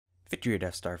Victory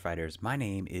Death Starfighters, my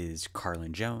name is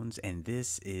Carlin Jones, and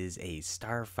this is a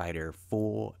Starfighter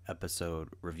full episode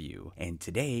review. And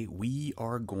today we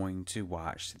are going to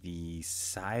watch the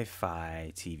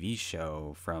Sci-Fi TV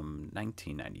show from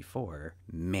 1994,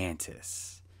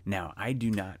 Mantis. Now, I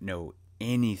do not know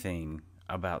anything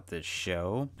about this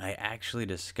show. I actually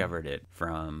discovered it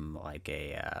from like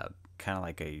a kind of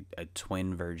like a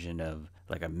twin version of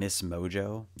like a Miss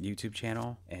Mojo YouTube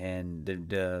channel, and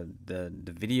the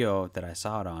video that I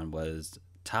saw it on was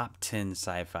top 10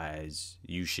 sci-fis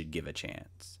you should give a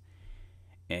chance.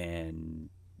 And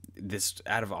this,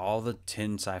 out of all the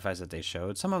 10 sci-fis that they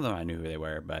showed, some of them I knew who they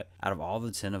were, but out of all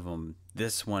the 10 of them,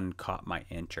 this one caught my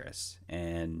interest.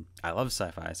 And I love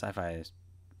sci-fi. Sci-fi is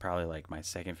probably like my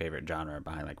second favorite genre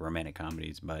behind like romantic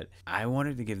comedies, but I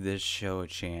wanted to give this show a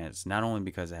chance, not only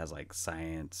because it has like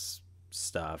science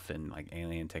stuff and like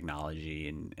alien technology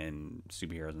and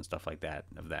superheroes and stuff like that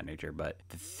of that nature, but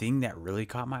the thing that really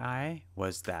caught my eye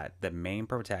was that the main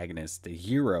protagonist, the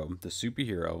hero, the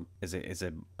superhero, is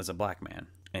a black man.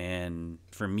 And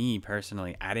for me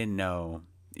personally, I didn't know,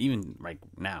 even like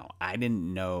now, I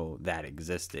didn't know that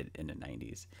existed in the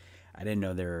 90s. I didn't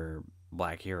know there were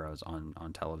black heroes on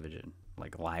television,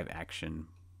 like live action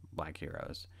black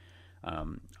heroes.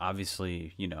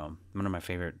 Obviously, you know, one of my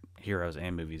favorite heroes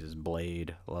and movies is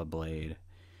Blade. Love Blade.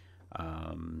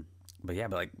 But yeah,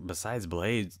 but like besides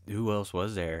Blade, who else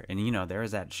was there? And you know, there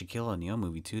was that Shaquille O'Neal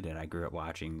movie too that I grew up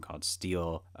watching called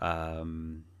Steel,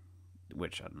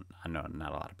 which I know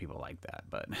not a lot of people like that,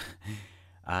 but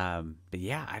but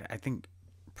yeah, I think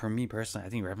for me personally, I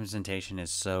think representation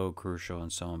is so crucial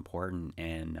and so important.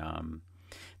 And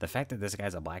the fact that this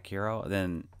guy's a black hero,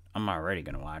 then I'm already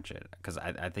gonna watch it, because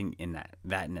I think in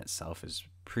that in itself is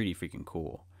pretty freaking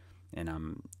cool. And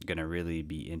I'm gonna really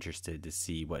be interested to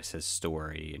see what's his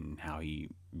story and how he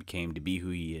became to be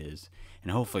who he is,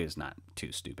 and hopefully it's not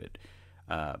too stupid.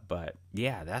 But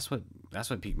yeah, that's what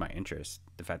piqued my interest,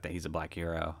 the fact that he's a black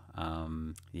hero.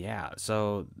 Yeah,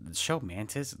 so the show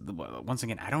Mantis, once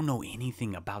again, I don't know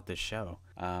anything about this show.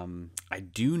 I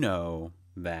do know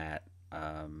that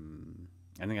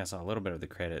I think I saw a little bit of the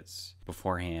credits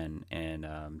beforehand, and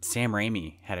Sam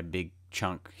Raimi had a big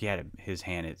chunk. He had his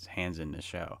hands in the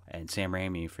show. And Sam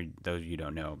Raimi, for those of you who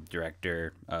don't know,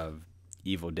 director of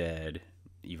Evil Dead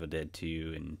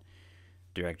 2, and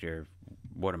director of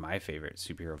one of my favorite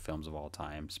superhero films of all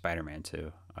time, Spider-Man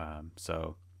 2.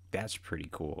 So that's pretty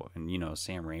cool. And you know,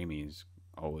 Sam Raimi's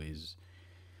always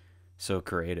so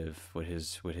creative with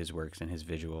his works and his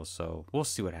visuals. So we'll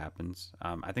see what happens.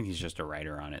 I think he's just a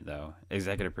writer on it, though,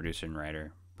 executive producer and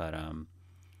writer. But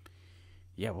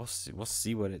yeah, we'll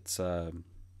see what it's about.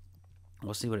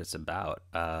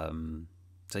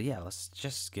 So yeah, let's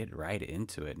just get right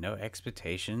into it. No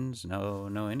expectations,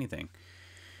 no anything.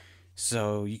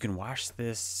 So you can watch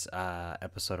this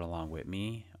episode along with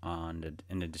me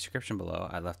in the description below.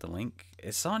 I left a link.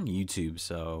 It's on YouTube,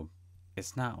 so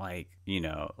it's not like, you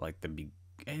know, like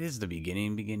it is the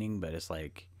beginning, but it's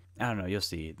like, I don't know, you'll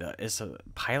see. It's a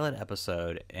pilot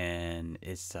episode, and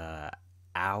it's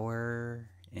hour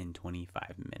and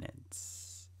 25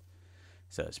 minutes.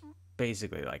 So it's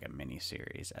basically like a mini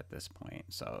series at this point.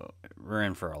 So we're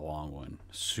in for a long one,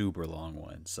 super long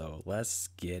one. So let's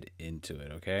get into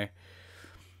it, okay?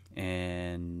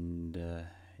 And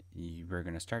we're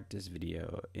gonna start this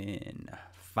video in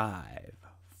 5,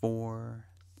 4,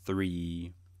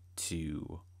 3,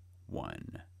 2,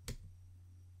 1.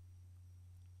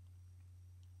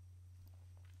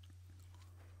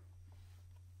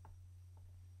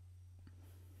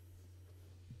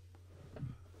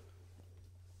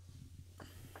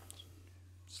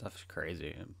 Stuff's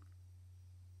crazy.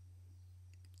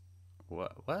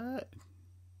 What?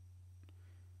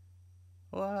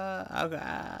 Okay,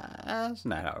 that's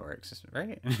not how it works,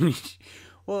 right?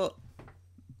 Well,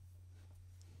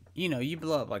 you know, you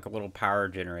blow up like a little power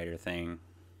generator thing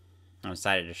on the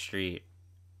side of the street.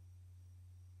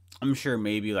 I'm sure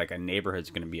maybe like a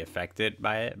neighborhood's going to be affected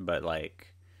by it, but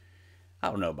like, I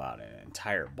don't know about an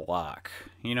entire block.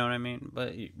 You know what I mean?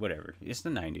 But whatever. It's the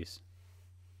 90s.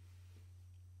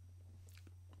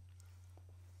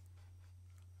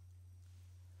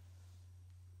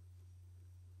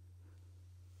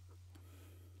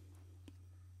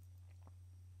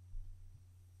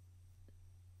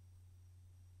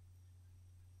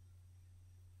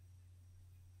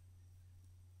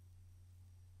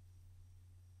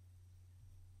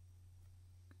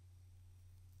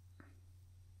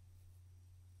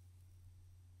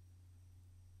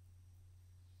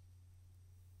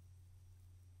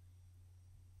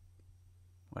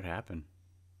 What happened?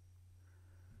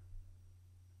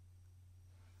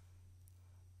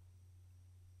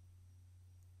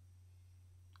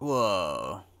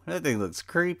 Whoa, that thing looks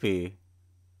creepy.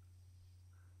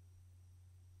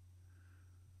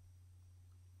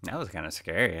 That was kind of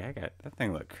scary. That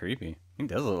thing looked creepy. He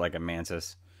does look like a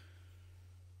mantis.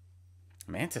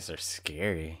 Mantis are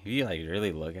scary. If you like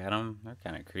really look at them, they're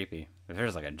kind of creepy. If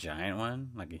there's like a giant one,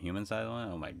 like a human-sized one,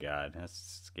 oh my god,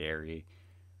 that's scary.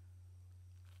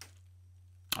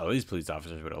 Oh, these police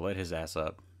officers would have lit his ass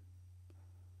up.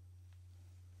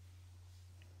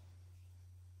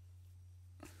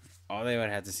 All they would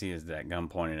have to see is that gun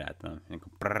pointed at them. And go,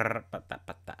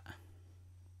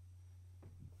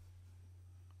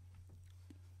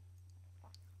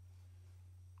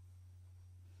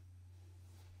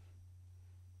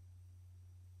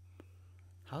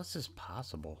 how is this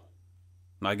possible?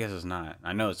 I guess it's not.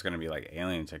 I know it's going to be like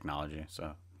alien technology,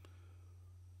 so.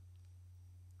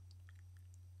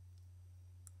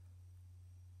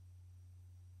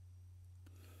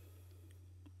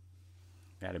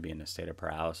 Got to be in a state of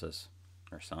paralysis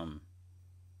or something.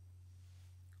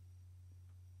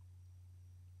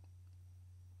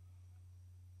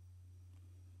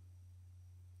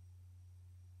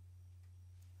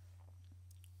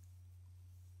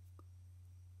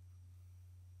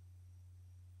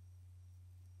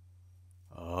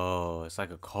 Oh, it's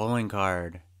like a calling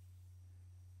card.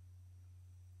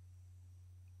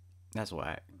 That's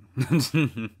whack.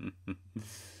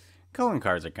 Calling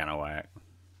cards are kind of whack.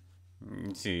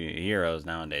 You see, heroes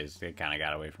nowadays, they kind of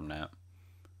got away from that.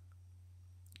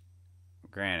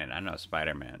 Granted, I know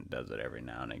Spider-Man does it every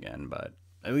now and again, but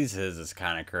at least his is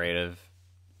kind of creative.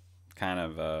 Kind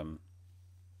of,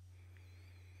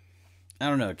 I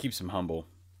don't know, it keeps him humble.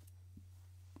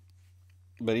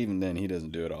 But even then, he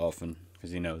doesn't do it often because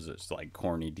he knows it's like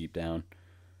corny deep down.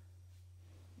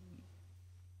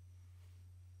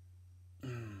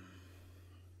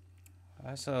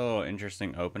 That's a little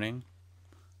interesting opening.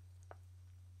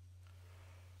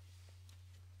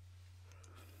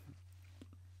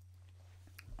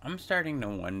 I'm starting to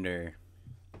wonder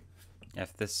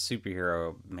if this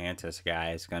superhero Mantis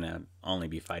guy is gonna only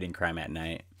be fighting crime at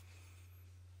night.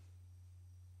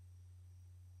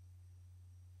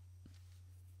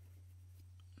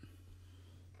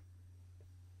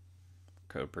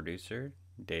 Co-producer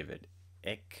David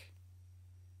Icke.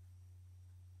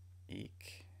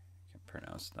 Eek. I can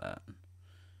pronounce that.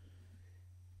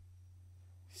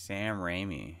 Sam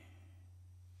Raimi.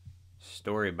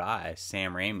 Story by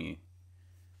Sam Raimi.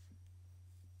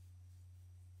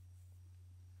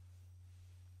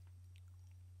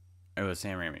 It was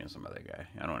Sam Raimi and some other guy.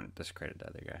 I don't want to discredit the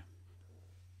other guy.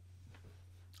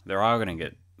 They're all gonna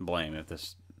get blamed if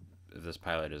this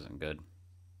pilot isn't good.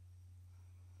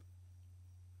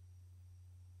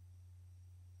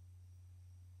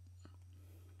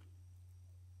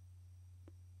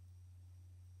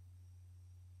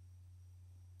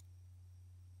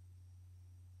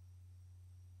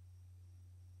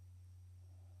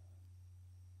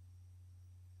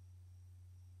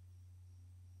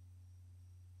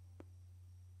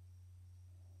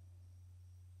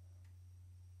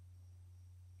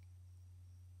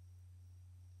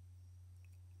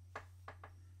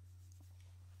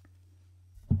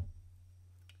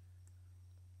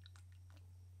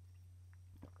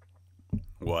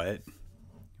 What? You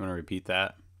want to repeat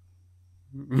that?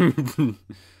 I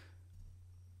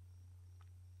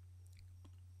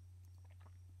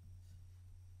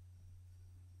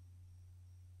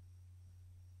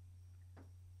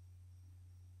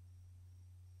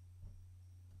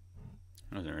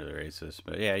wasn't really racist,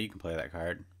 but yeah, you can play that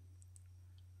card.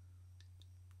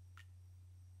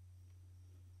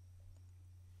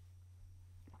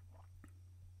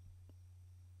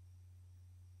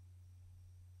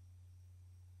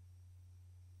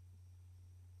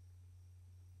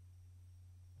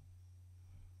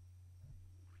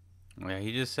 Yeah,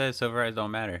 he just said silver eyes don't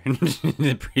matter in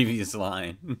the previous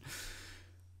line.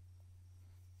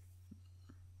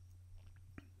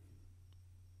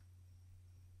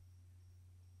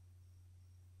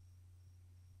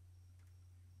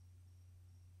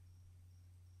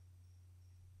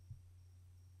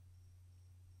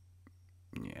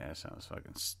 Yeah, that sounds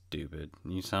fucking stupid.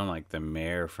 You sound like the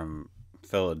mayor from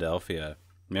Philadelphia.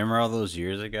 Remember all those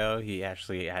years ago? He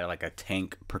actually had like a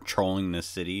tank patrolling the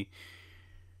city.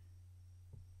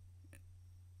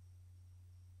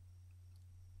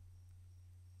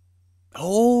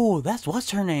 Oh, that's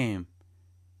what's her name?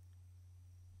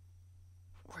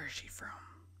 Where is she from?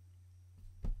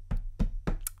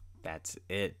 That's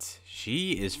it.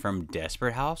 She is from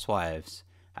Desperate Housewives.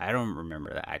 I don't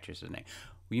remember the actress's name.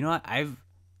 You know what? I've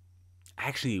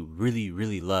actually really,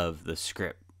 really love the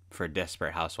script for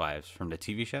Desperate Housewives from the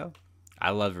TV show. I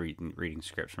love reading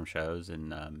scripts from shows,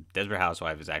 and Desperate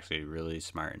Housewife is actually really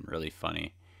smart and really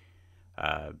funny.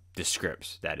 The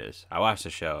scripts, that is. I watched the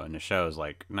show, and the show is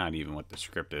like not even what the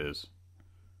script is.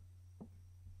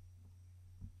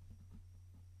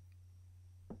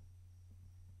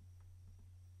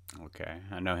 Okay,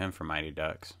 I know him from Mighty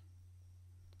Ducks.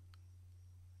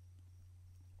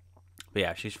 But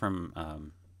yeah, she's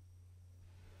from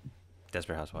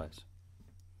Desperate Housewives.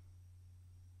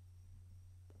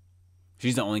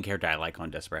 She's the only character I like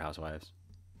on Desperate Housewives.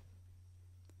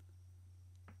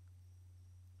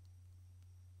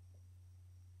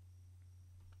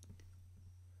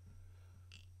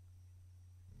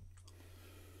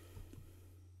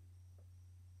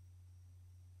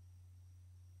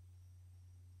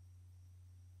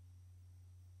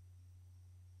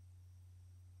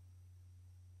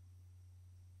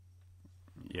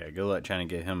 Yeah, good luck trying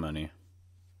to get him money.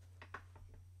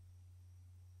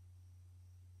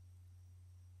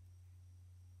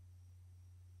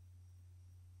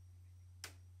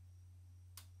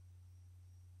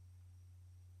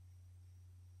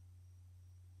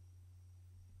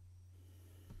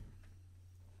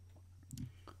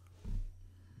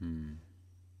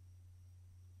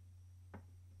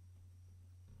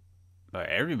 But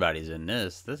everybody's in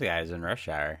this. This guy's in Rush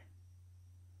Hour.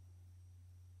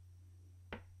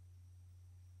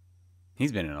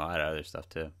 He's been in a lot of other stuff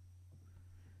too.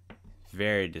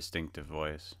 Very distinctive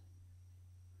voice.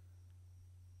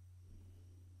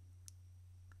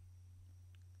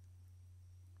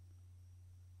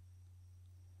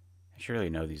 I surely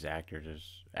know these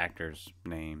actors'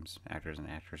 names, actors and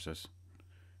actresses.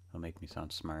 It'll make me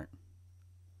sound smart.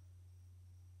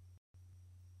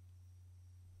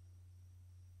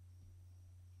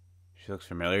 She looks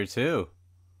familiar too.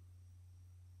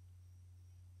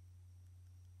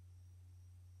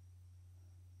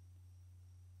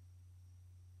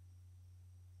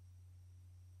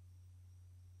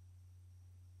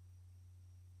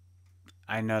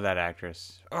 I know that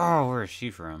actress. Oh, where is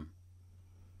she from?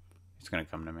 It's gonna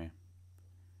come to me.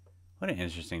 What an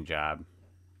interesting job,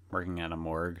 working at a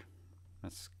morgue.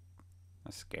 That's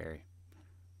scary.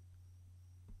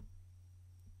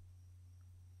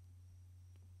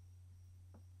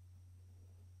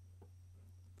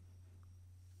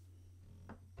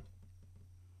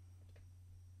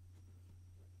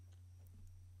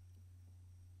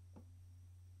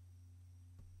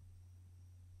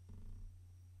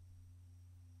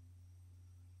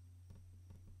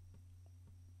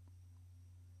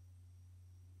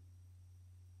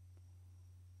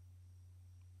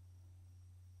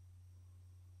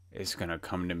 It's gonna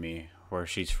come to me where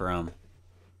she's from.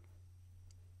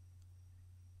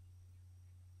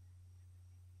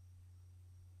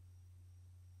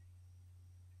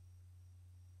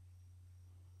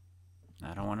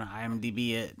 I don't want to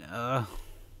IMDb it.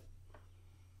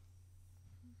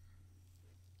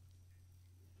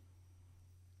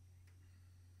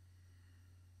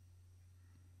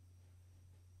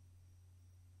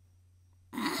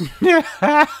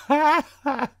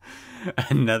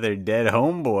 Another dead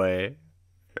homeboy.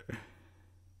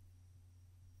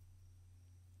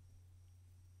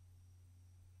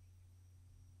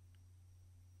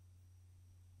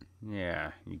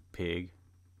 Yeah, you pig.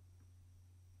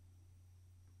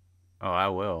 Oh, I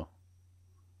will.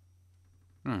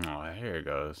 Oh, here it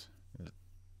goes.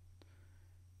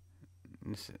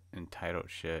 This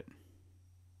entitled shit.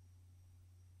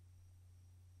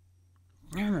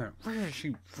 Damn it, where is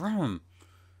she from?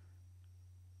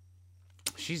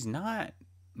 She's not.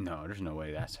 No, there's no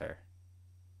way that's her.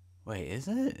 Wait, is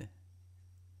it?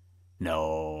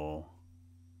 No.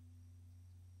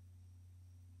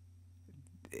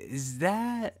 Is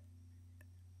that.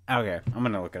 Okay, I'm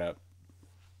gonna look it up.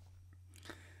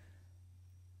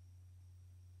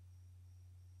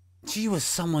 She was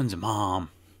someone's mom.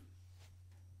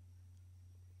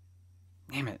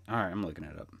 Damn it. Alright, I'm looking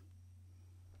it up.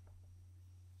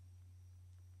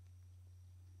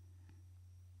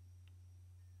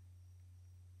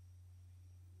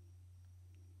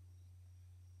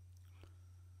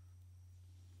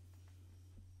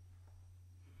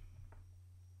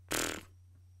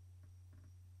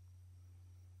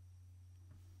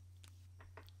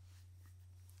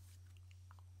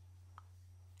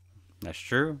 That's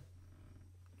true.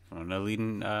 One of the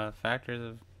leading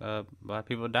factors of black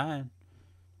people dying.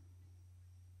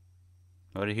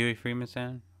 What did Huey Freeman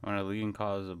say? One of the leading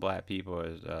causes of black people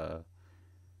is a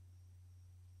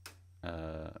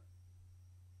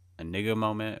nigga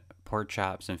moment, pork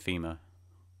chops, and FEMA.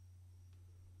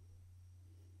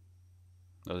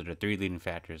 Those are the three leading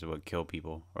factors of what kill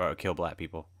people or kill black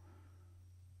people.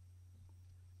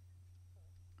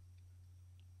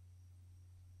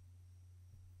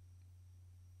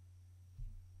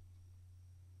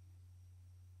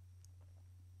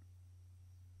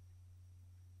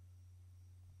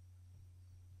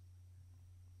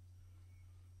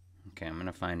 Okay, I'm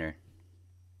gonna find her.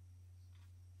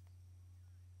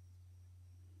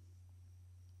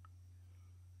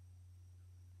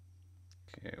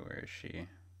 Okay, where is she?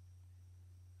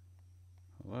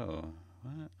 Whoa,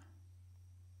 what?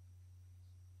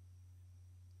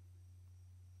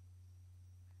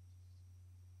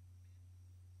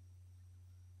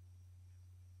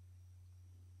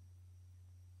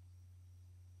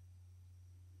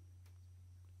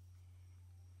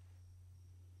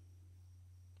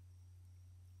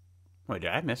 Wait,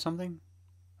 did I miss something?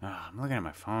 Oh, I'm looking at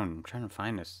my phone. I'm trying to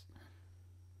find this.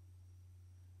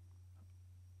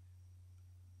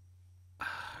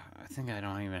 I think I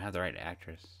don't even have the right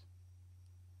actress.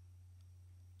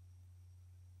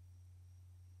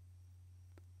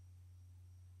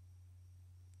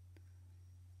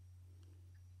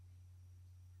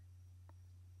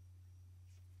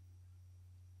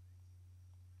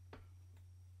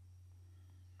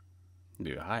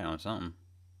 Do high on something.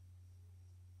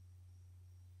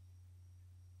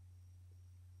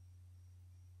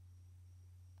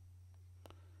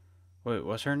 Wait,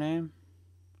 what's her name?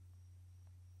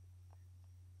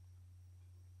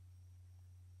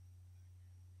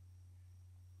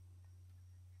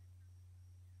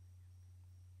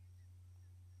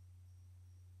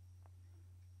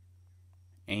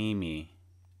 Amy.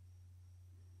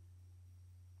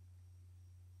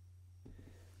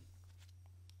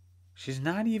 She's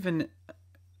not even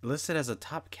listed as a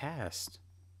top cast.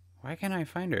 Why can't I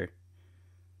find her?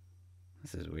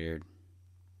 This is weird.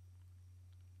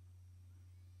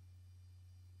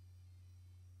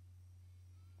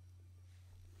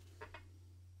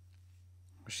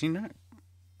 Was she not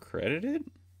credited?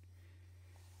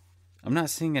 I'm not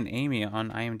seeing an Amy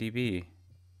on IMDb.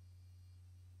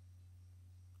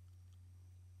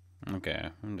 Okay,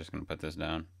 I'm just gonna put this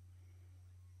down.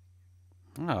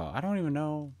 Oh, I don't even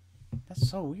know. That's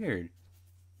so weird.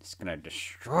 It's gonna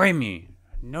destroy me.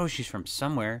 I know she's from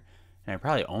somewhere, and I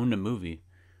probably owned a movie.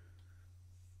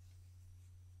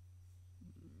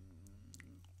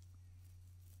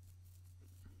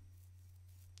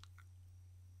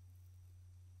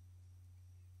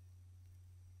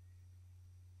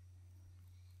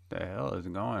 The hell is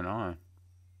going on?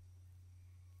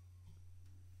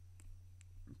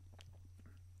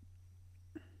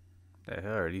 The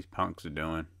hell are these punks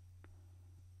doing?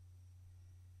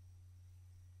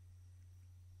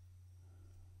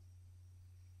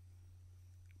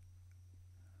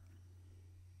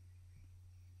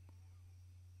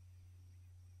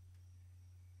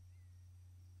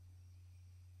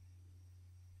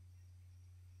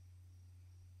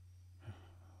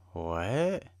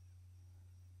 What?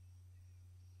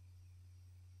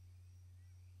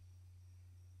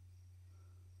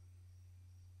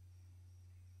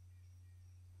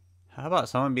 How about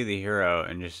someone be the hero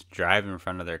and just drive in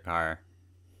front of their car?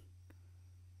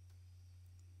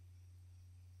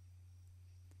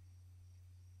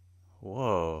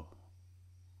 Whoa.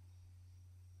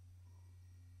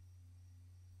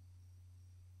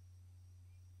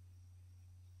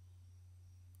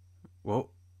 Whoa.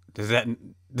 Does that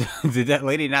did that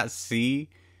lady not see?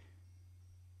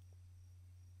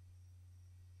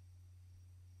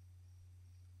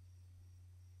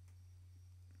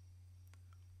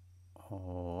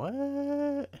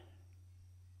 What?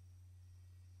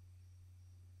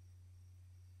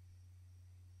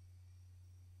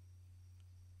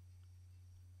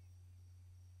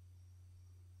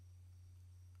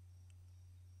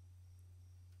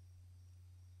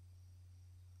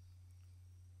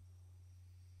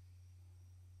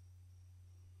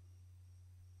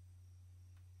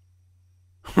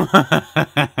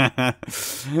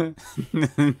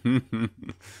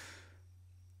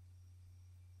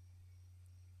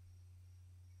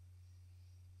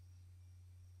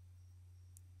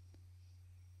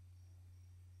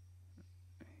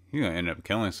 You're gonna end up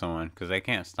killing someone because they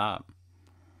can't stop.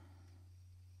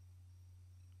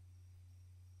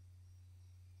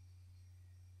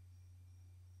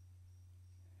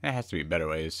 There has to be better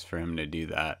ways for him to do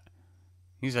that.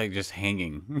 He's like just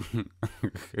hanging.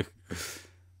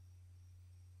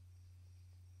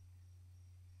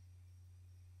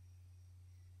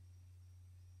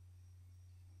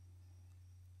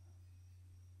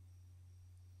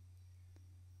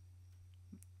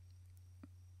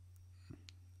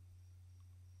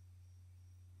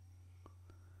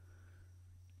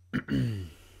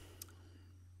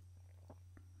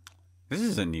 This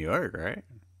is in New York, right?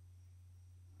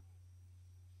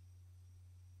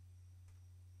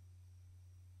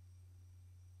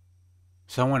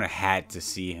 Someone had to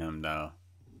see him though.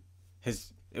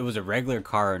 It was a regular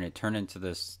car and it turned into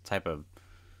this type of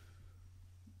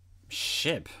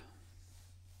ship.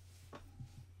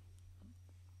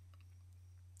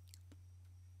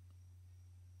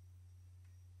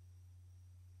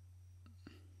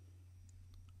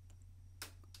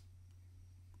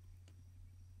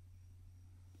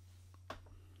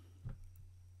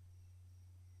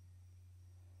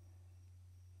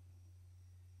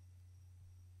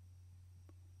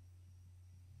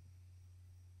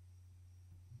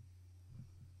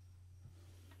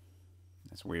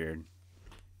 That's weird.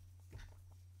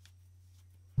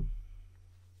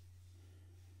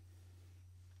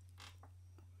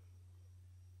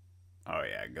 Oh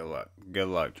yeah, good luck. Good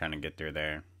luck trying to get through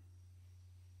there.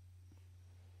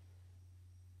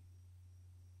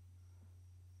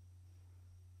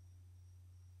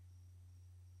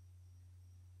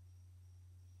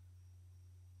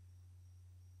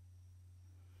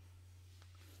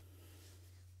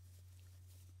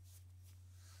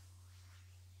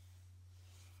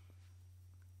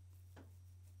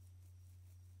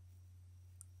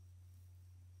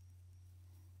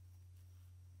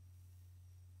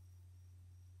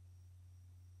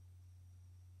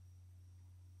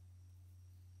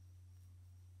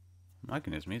 I'm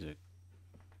liking his music.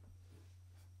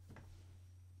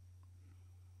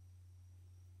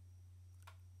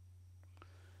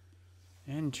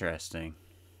 Interesting.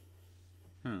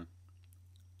 Hmm.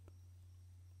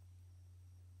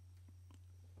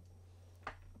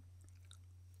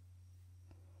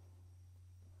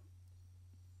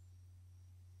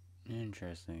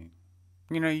 Interesting.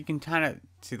 You can kind of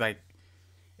see like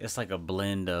it's like a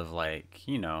blend of like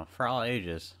for all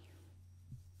ages.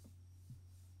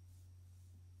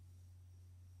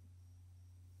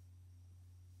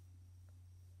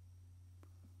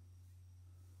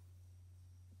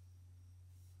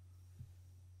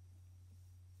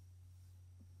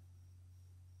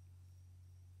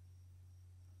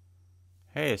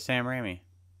 Hey, it's Sam Raimi.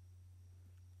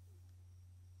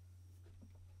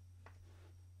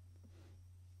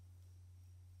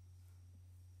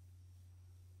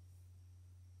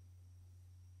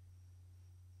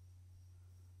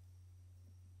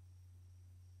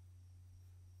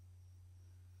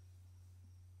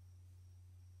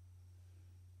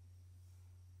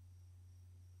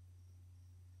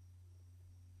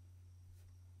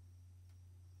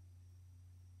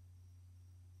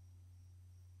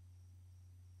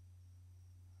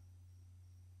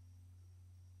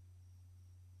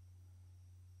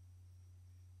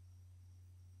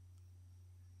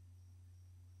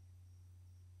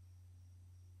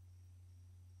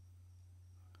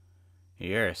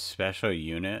 You're a special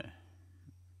unit.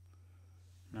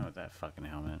 Not with that fucking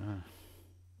helmet. Huh?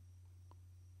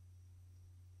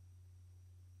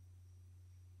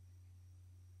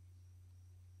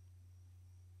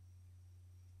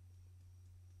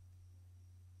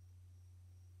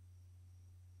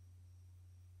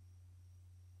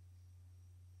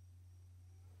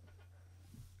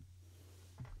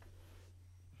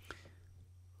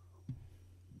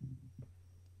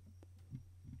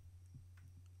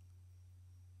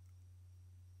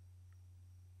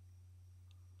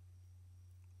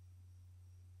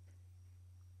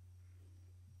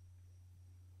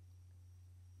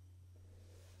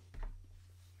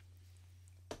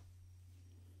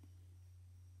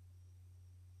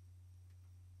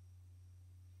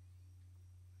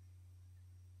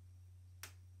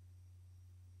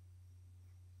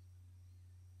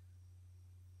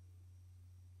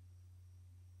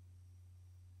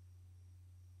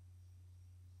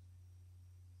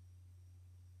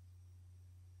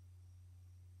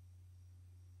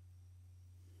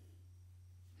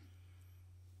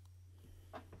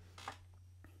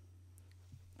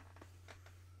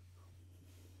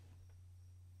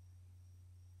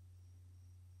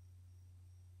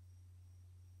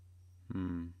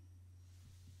 Hmm.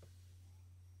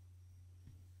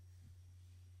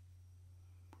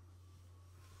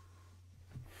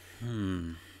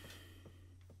 Hmm.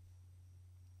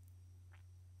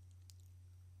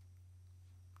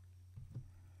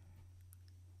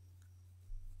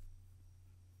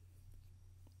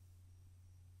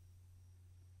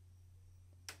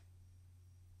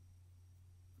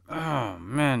 Oh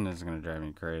man, this is gonna drive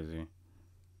me crazy.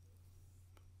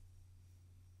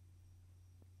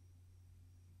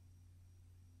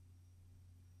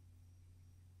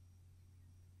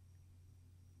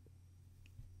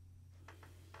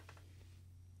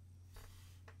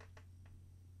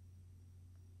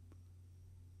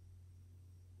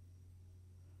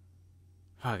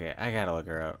 Okay, I gotta look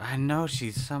her up. I know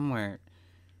she's somewhere.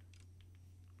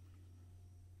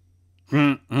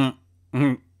 That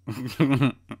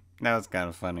was kind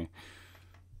of funny.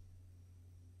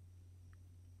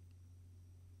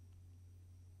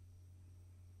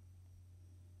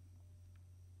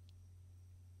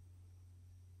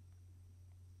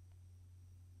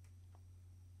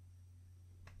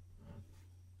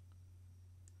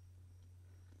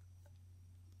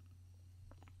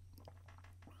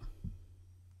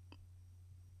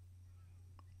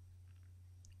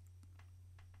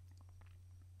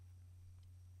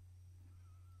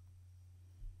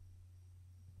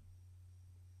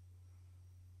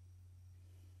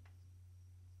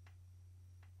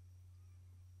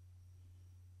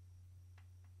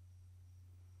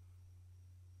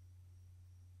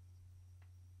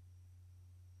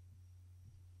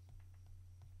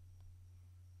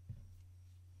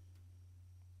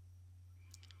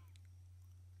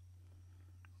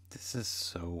 This is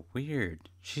so weird.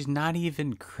 She's not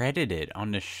even credited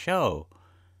on the show.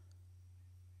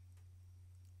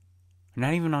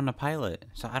 Not even on the pilot.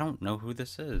 So I don't know who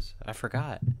this is. I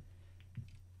forgot.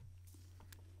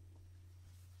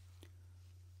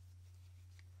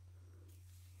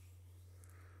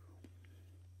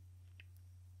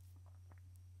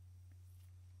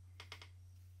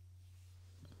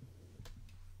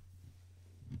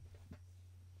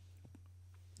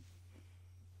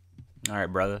 All right,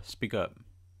 brother, speak up.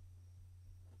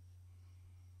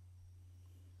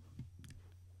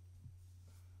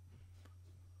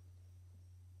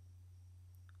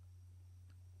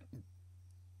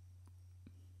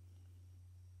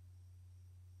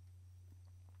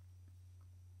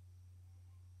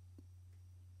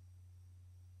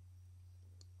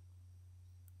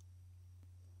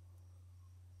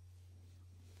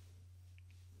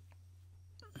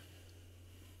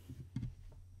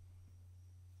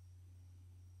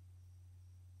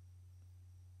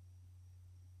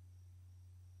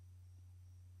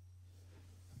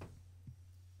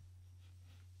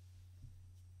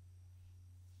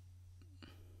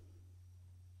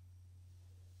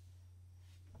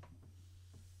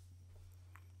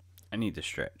 I need to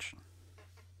stretch.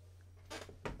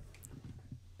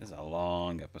 It's a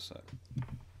long episode.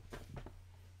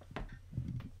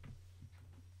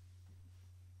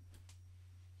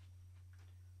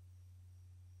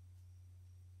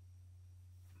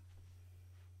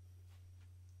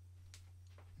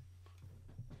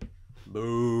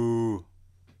 Boo.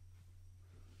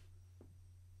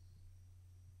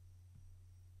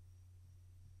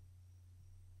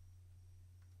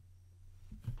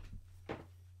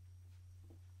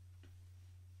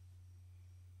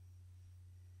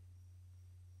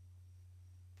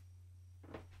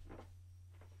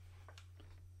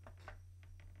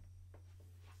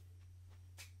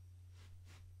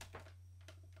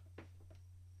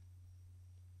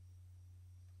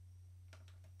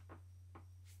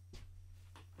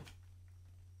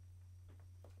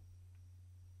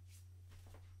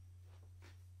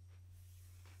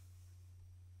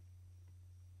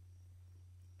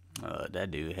 That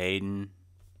dude Hayden.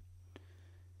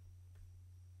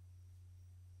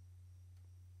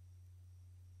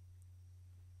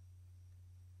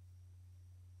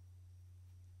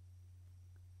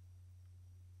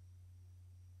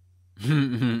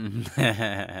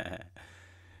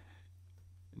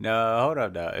 No, hold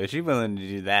up, though. If she willing to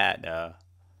do that, though,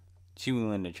 she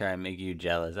willing to try and make you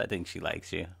jealous. I think she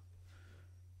likes you.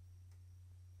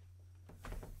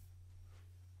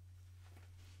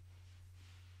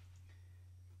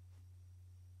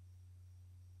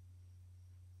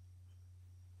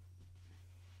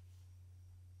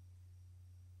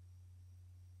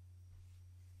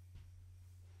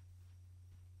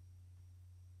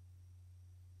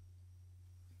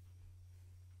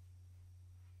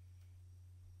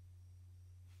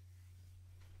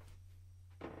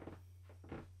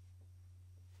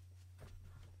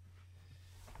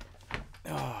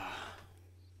 Oh.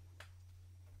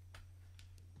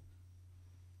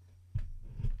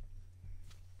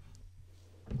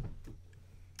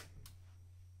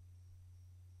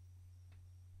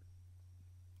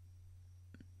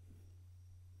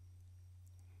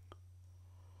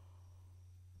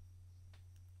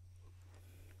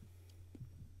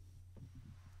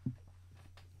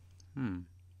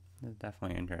 That's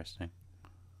definitely interesting.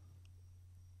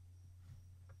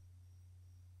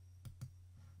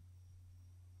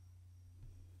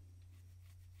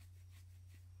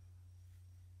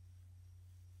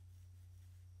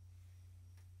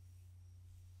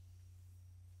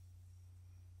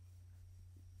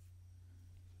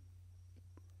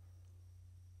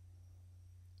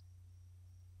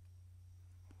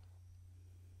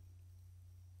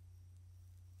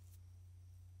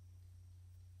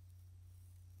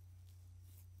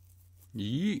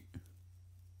 Yeet.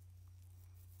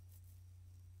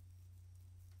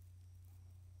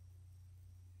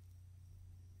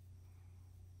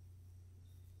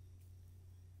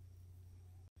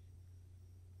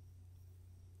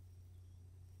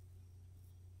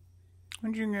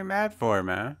 What'd you get mad for,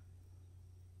 man?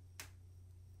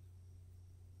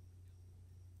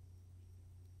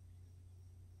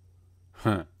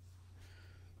 Huh.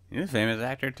 He's a famous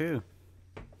actor, too.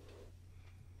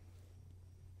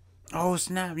 Oh,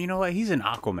 snap. You know what? He's an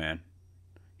Aquaman.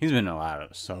 He's been in a lot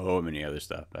of so many other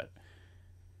stuff, but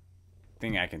the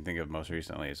thing I can think of most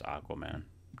recently is Aquaman.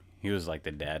 He was like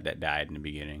the dad that died in the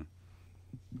beginning.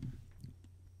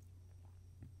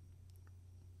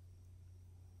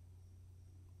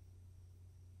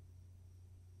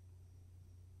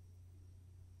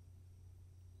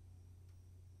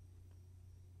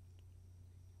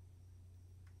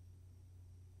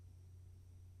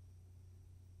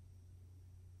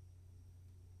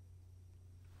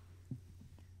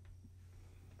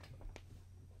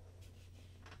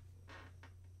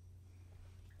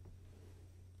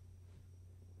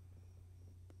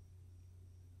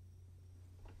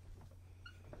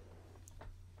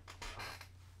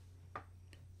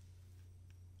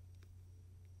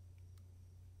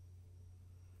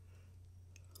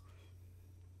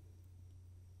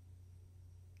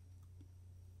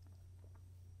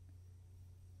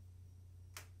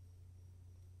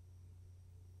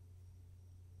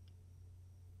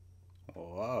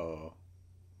 Whoa.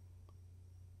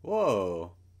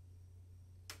 Whoa.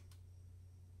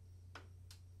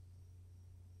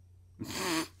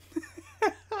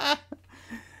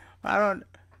 I don't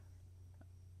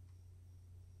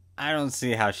I don't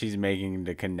see how she's making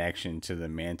the connection to the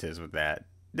Mantis with that.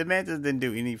 The Mantis didn't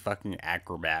do any fucking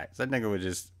acrobats. That nigga was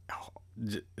just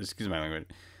excuse my language.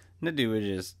 That dude was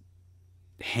just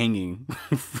hanging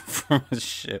from a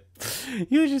ship.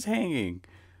 He was just hanging.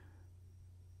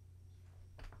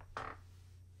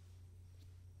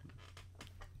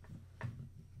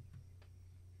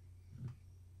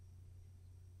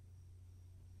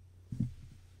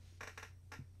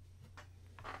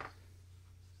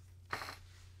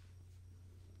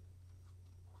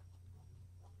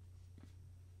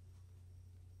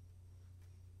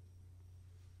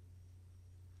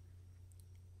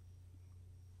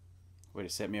 Way to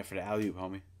set me up for the alley-oop,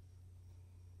 homie.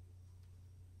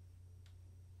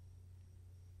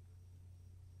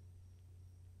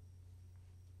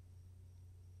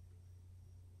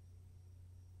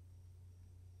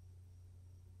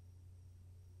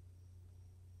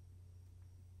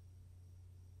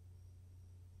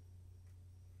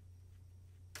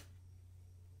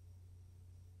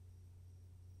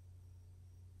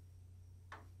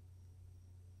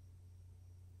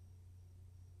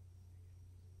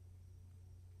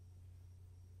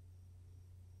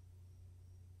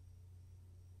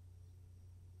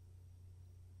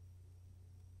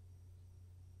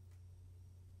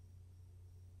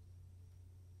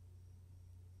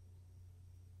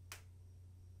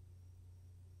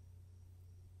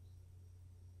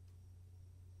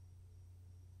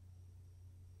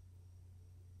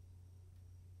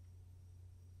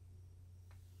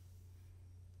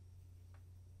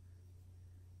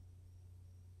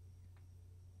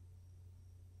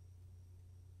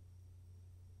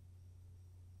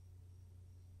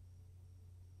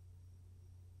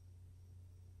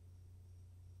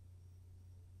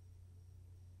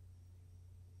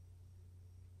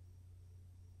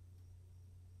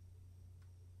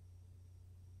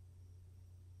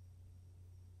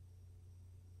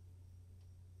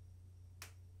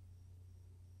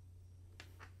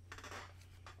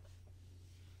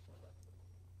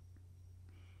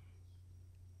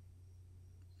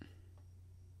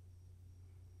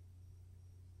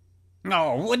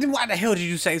 No, why the hell did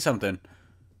you say something?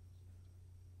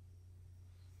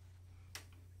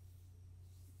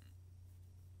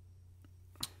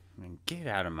 Man, get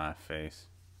out of my face.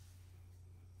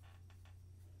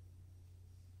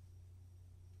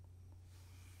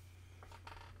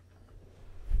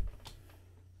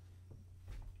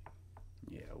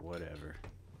 Yeah, whatever.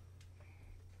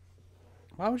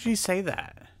 Why would you say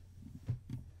that?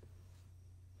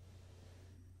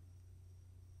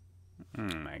 Oh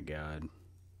my god.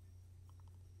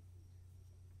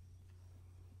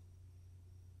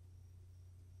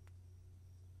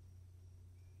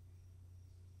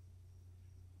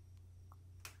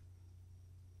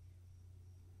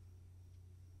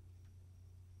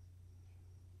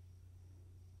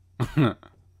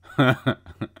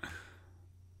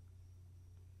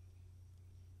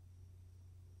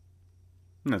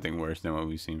 Nothing worse than what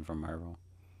we've seen from Marvel.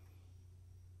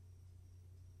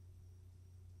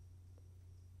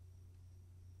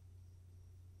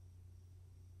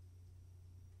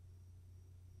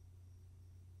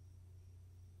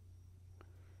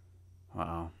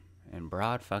 Wow. In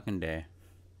broad fucking day.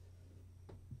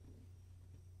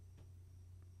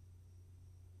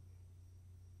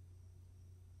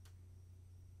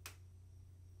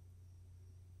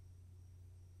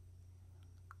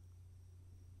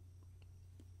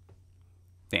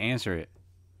 To answer it.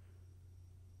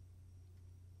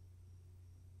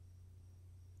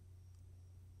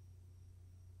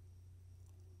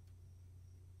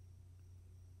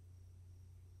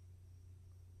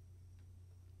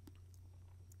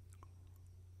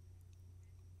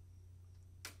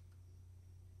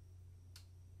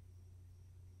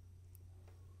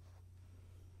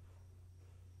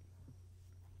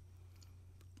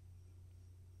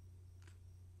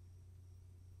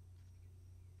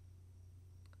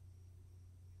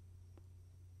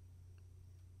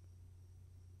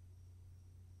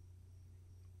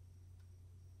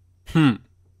 Hmm.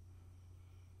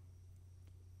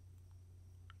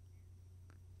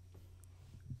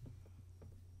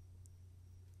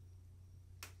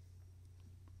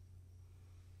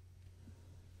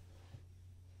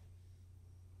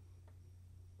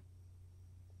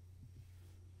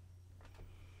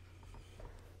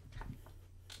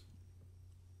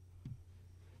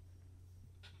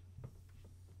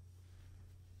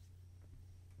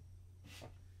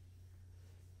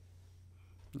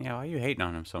 Yeah, why are you hating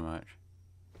on him so much?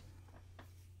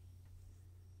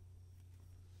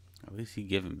 At least he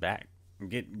giving back.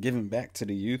 Giving back to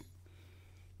the youth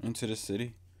and to the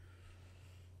city.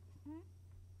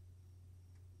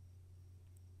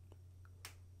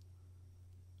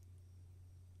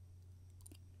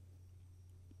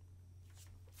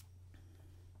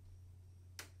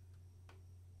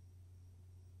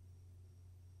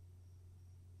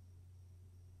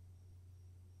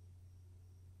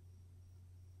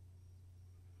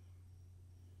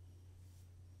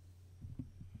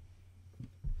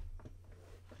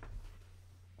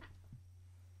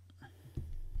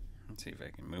 Let's see if I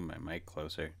can move my mic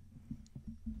closer.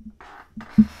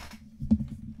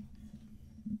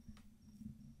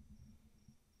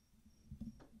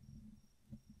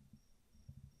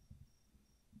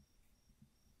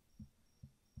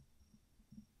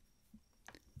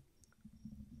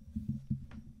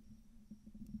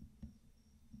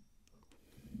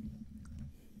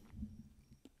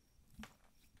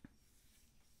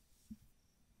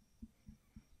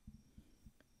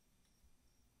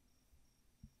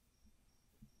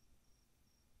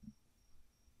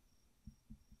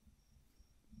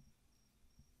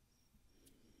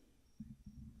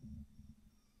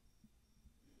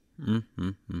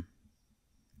 Mm-hmm.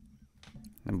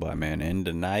 And Black Man in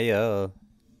denial.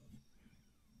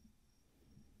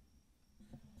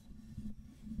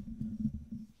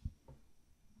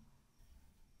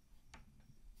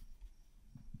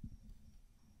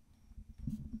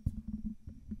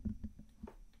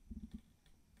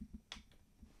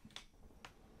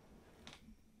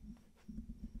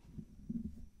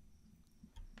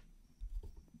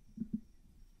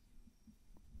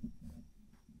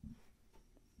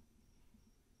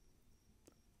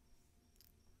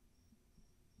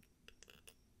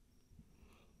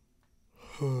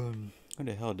 Who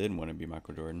the hell didn't want to be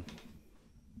Michael Jordan?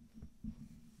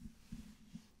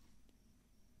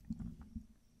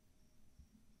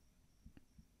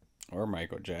 Or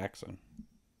Michael Jackson?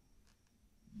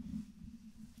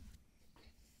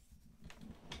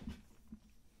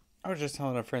 I was just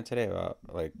telling a friend today about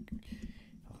like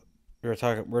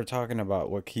we're talking about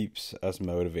what keeps us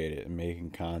motivated and making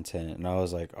content, and I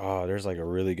was like, oh, there's like a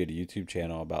really good YouTube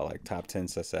channel about like top 10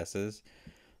 successes,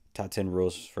 top 10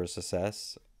 rules for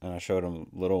success, and I showed him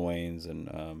Lil Wayne's and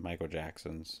Michael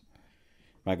Jackson's.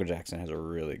 Michael Jackson has a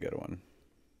really good one.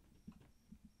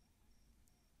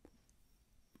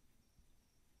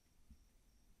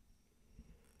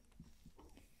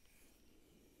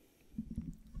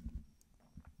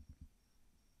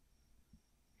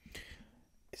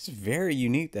 It's very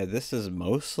unique that this is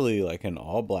mostly like an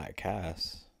all black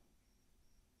cast.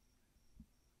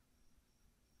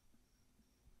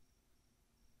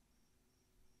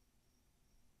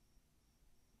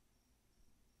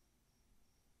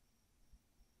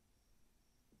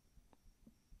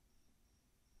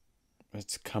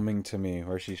 It's coming to me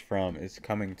where she's from. It's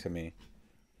coming to me.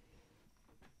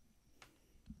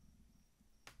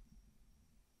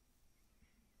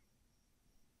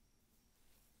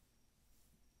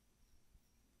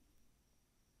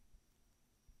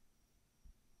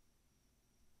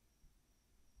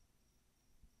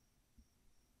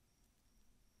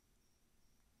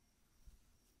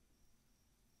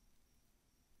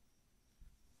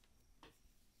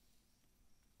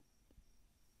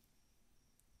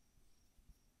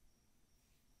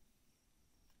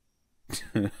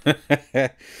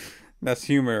 That's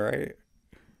humor, right?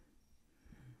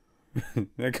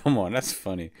 Come on, that's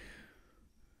funny.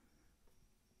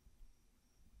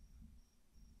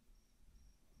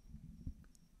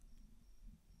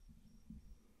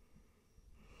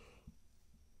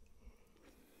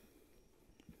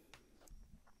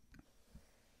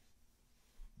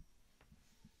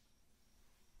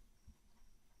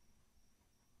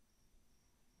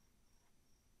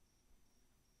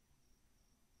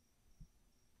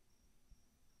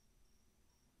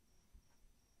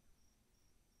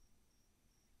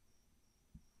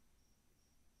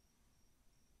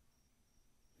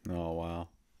 Oh wow.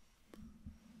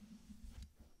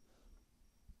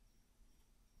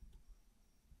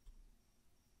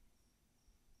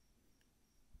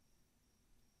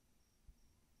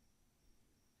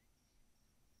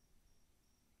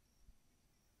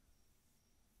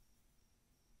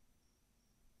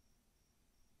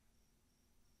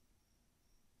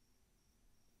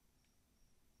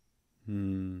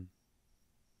 Hmm.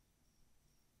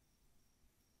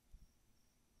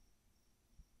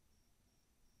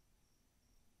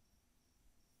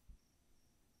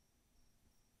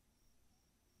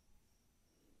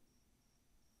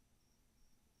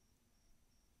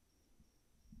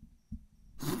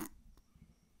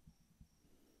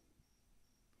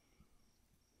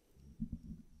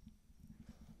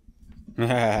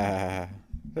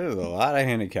 There's a lot of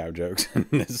handicap jokes in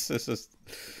this. This is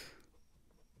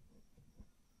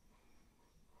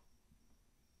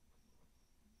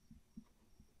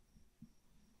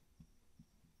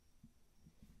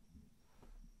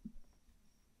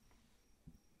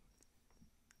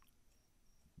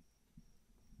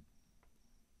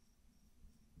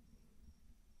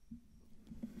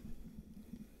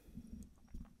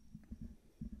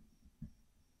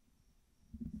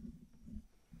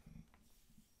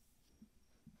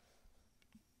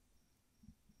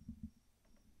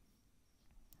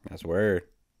that's weird.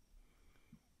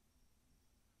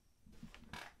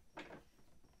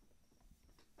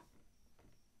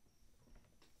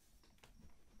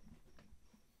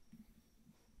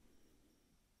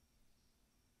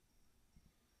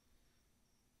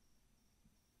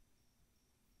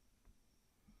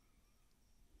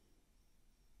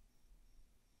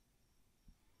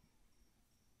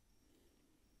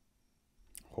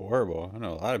 Horrible. I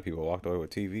know a lot of people walked away with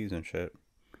TVs and shit.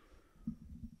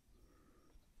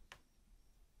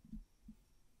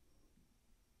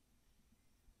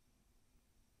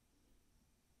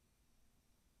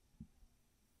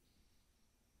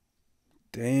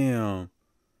 Damn.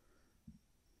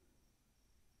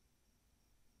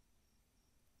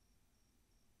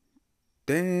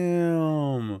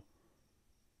 Damn.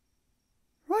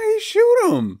 Why you shoot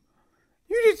him?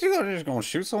 You just gonna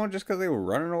shoot someone just because they were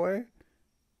running away?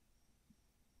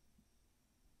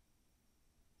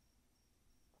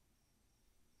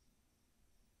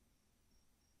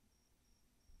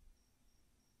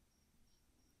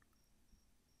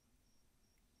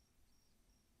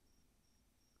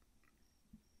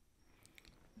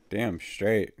 Damn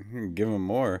straight. Give him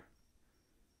more.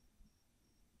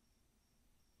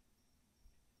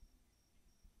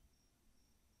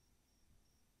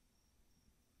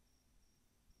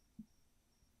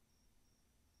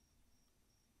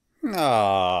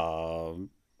 Oh,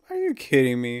 are you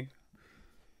kidding me?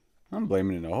 I'm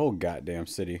blaming the whole goddamn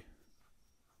city.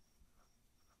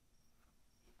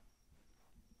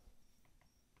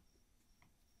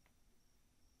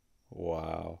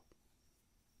 Wow.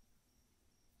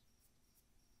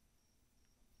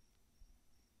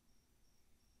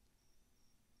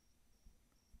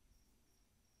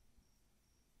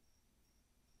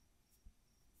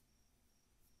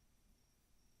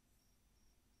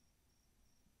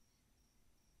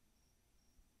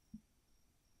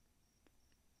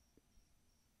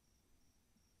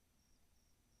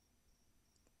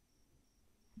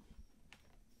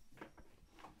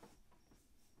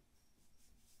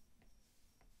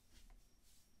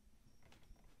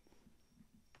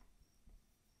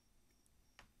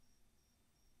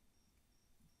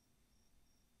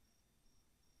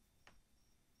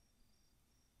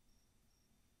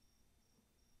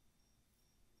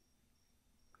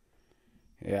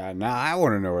 Yeah, now I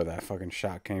want to know where that fucking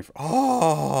shot came from.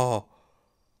 Oh!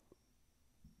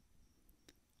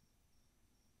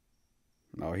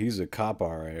 No, he's a cop,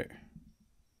 alright.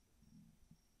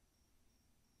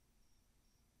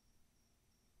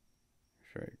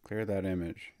 That's right. Clear that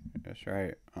image. That's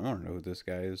right. I want to know who this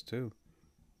guy is, too.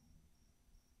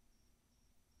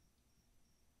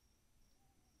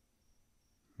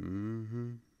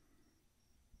 Mm-hmm.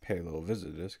 Pay a little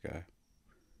visit to this guy.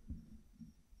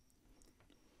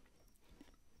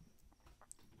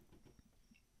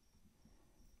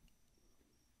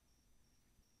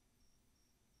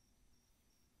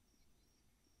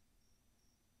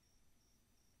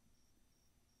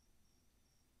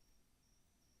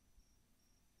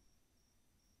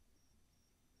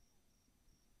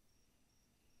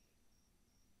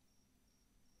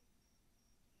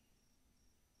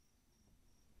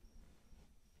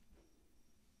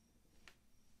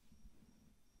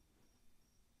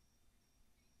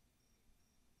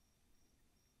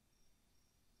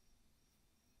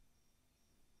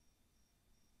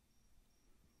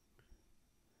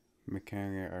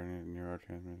 Mechanic or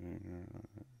neurotransmitter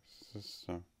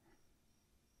system.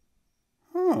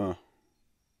 Huh.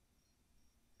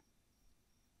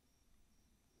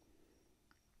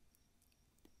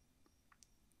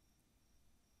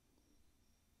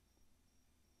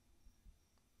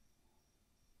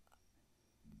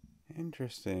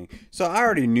 Interesting. So I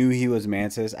already knew he was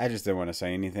Mantis. I just didn't want to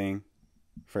say anything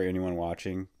for anyone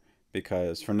watching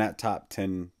because from that top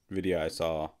 10 video I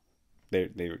saw, they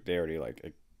already like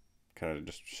it kind of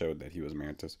just showed that he was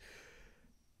Mantis.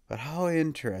 But how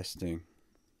interesting.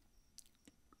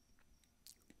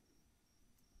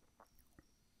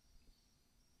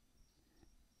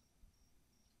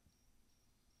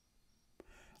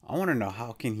 I want to know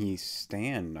how can he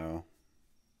stand though.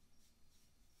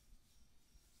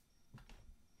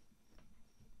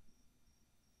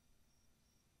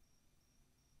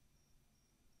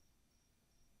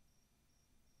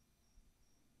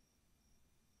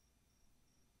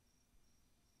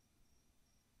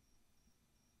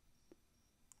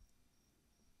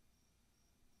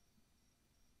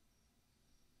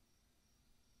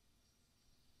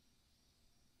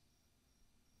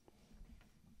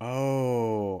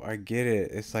 Oh, I get it.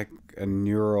 It's like a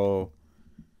neuro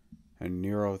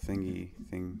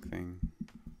thing.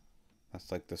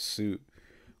 That's like the suit.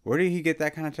 Where did he get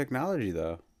that kind of technology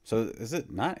though? So is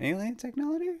it not alien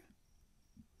technology?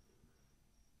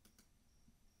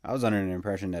 I was under an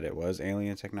impression that it was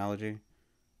alien technology.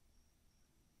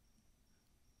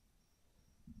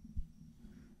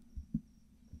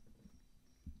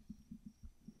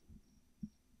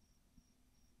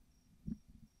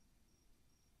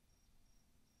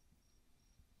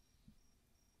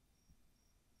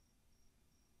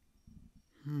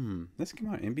 This came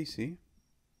out on NBC.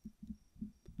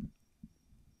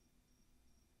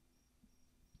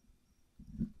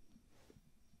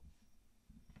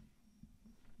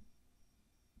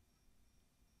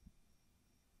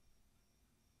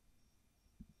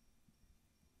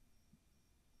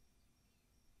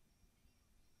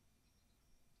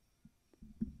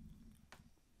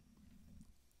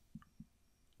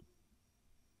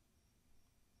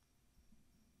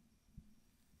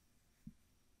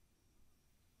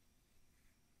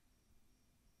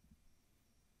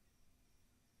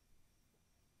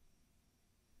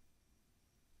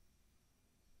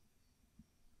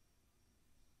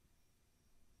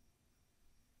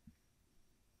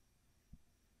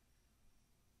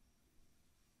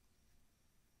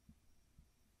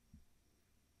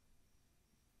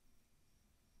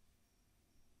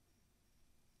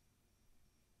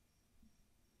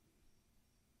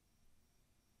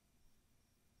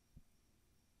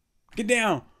 Get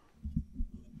down.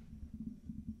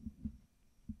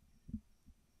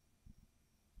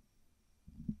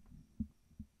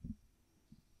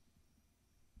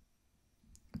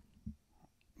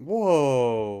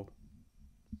 Whoa.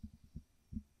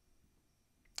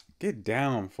 Get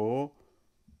down, fool.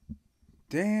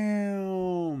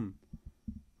 Damn.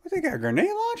 What, they got grenade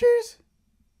launchers?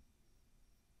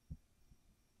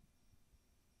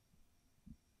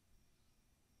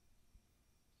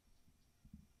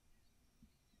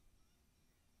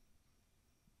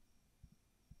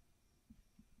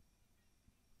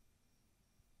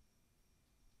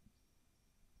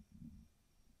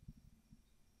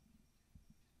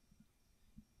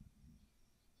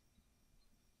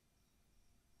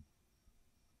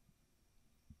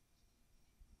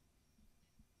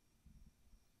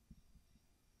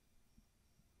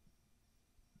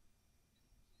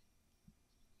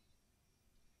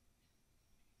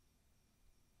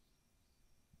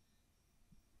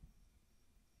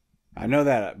 I know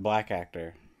that black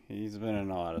actor. He's been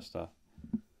in a lot of stuff.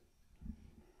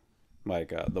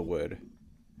 Like The Wood.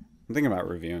 I'm thinking about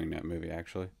reviewing that movie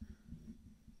actually.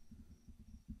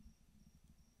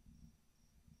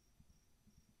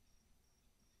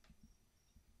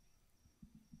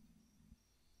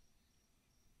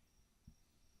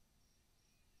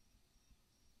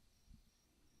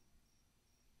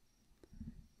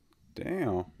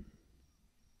 Damn.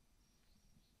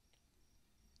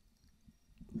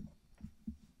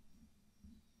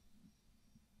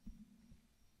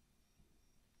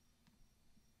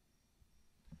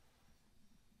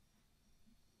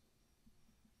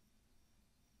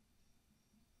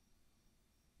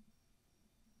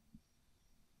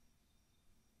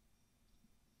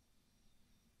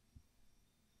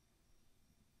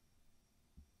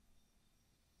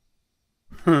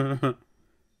 I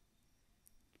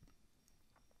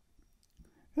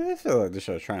feel like this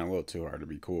show's trying a little too hard to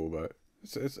be cool, but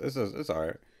it's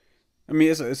alright. I mean,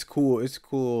 it's cool. It's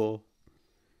cool.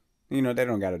 You know, they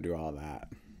don't got to do all that.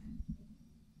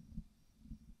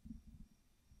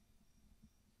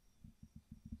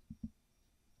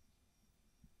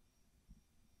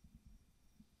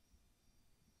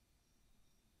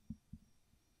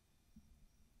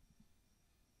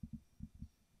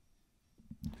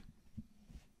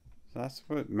 That's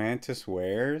what Mantis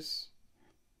wears.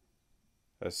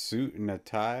 A suit and a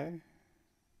tie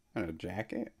and a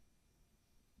jacket.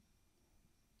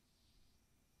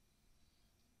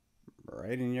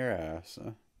 Right in your ass.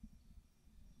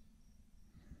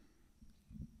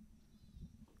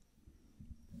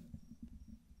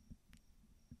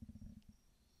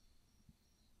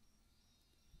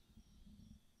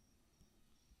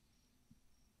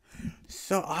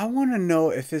 So I want to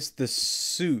know if it's the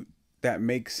suit that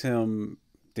makes him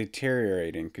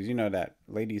deteriorating, because you know that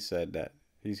lady said that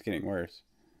he's getting worse.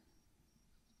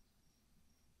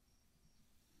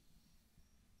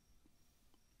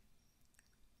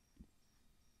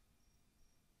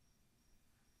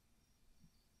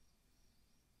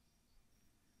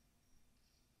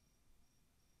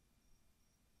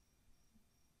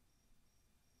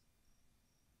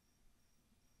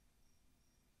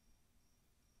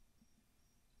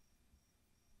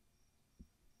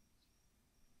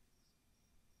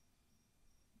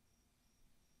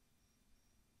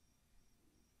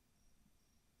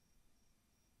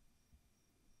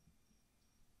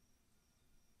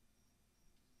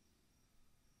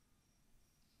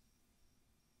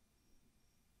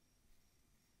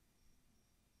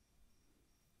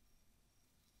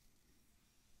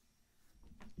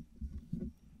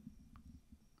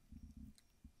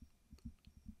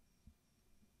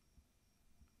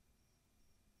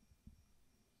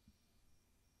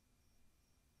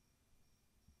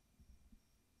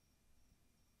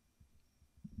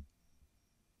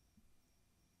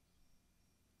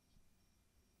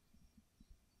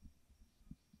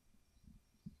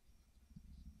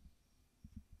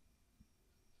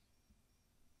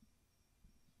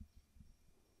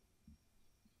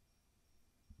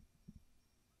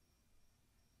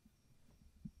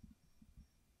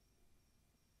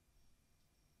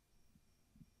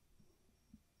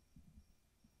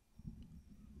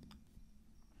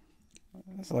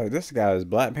 It's like this guy is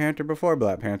Black Panther before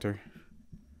Black Panther.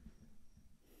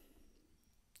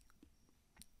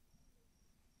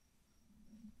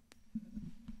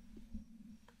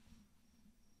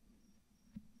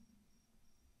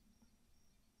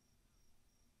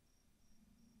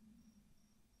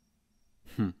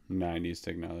 90s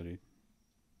technology.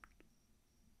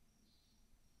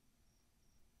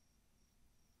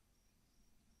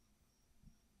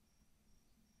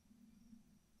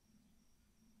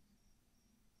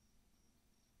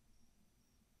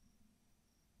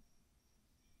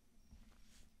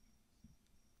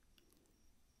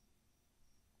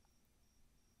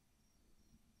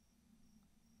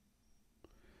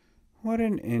 What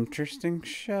an interesting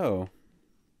show.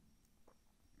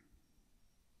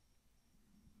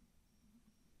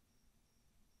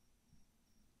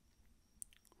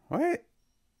 What?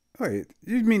 Wait,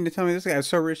 you mean to tell me this guy's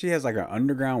so rich he has like an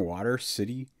underground water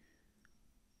city?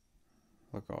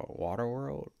 Like a water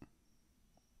world?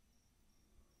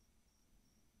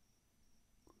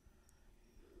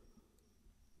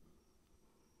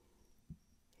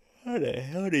 How the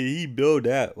hell did he build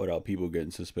that without people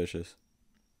getting suspicious?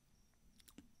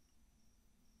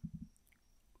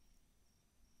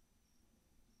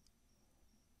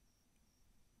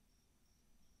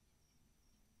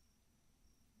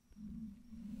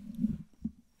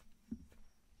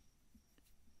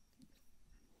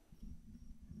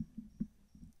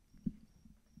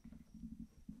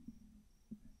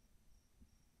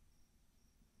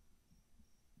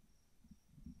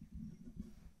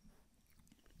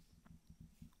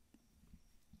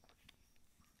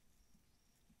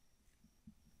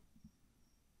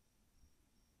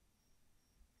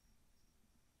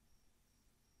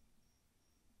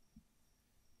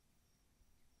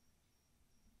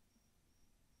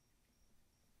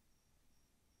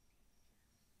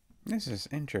 This is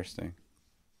interesting.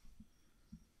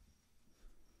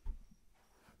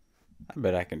 I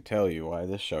bet I can tell you why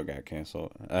this show got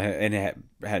canceled. And it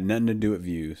had nothing to do with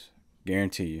views.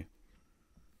 Guarantee you.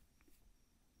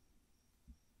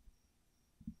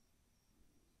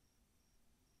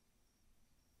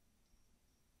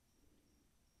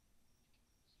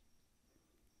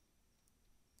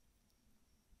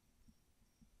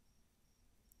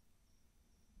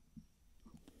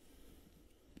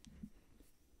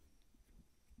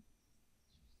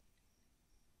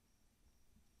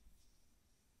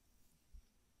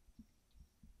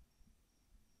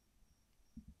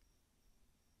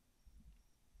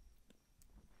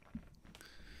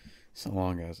 It's a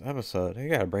long ass episode. They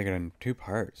gotta break it in two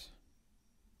parts.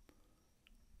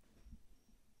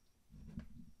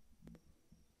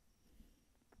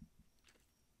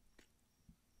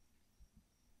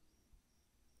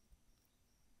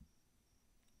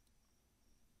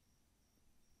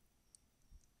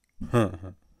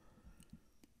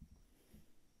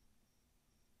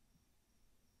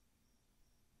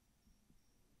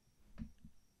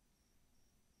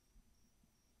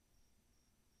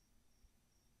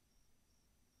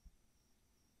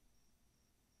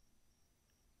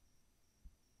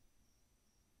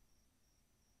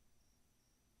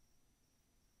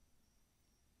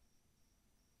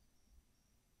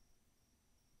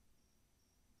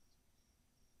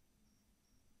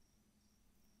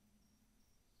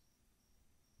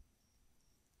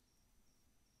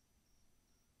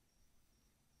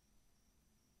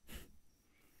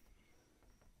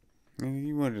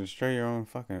 You want to destroy your own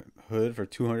fucking hood for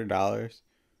 $200?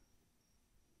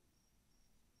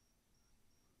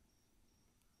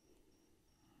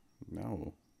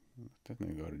 No,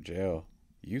 definitely go to jail.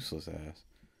 Useless ass.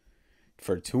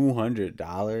 For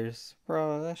 $200,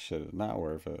 bro, that shit is not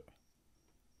worth it.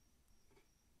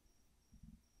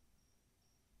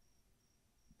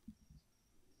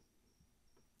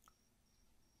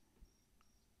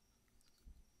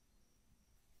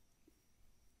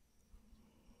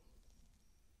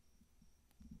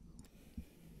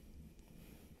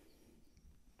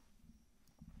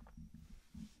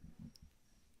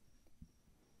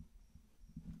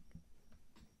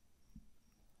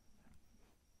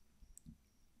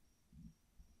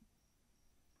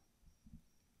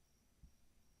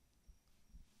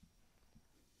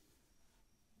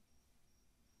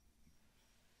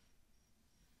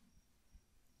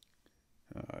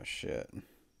 Oh shit.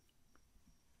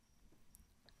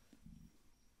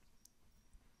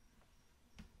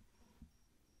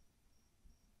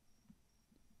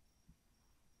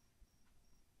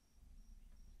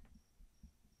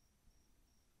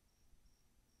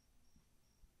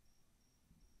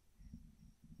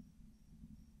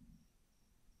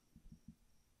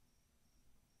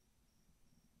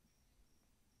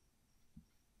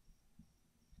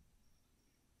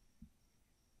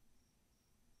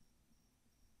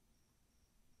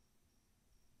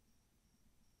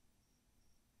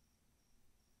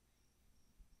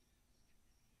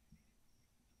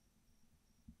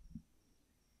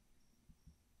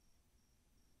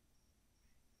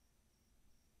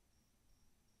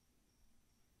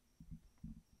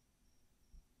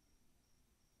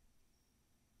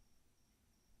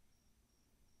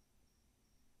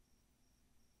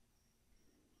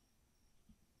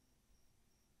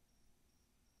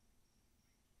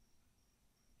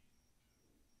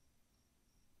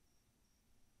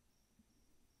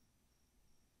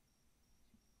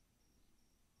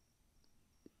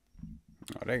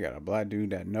 Oh, they got a black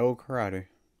dude that know karate.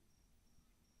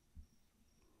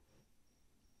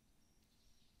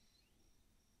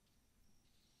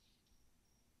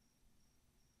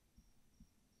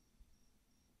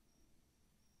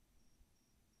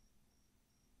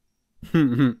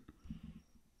 They're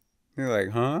like,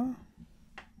 huh?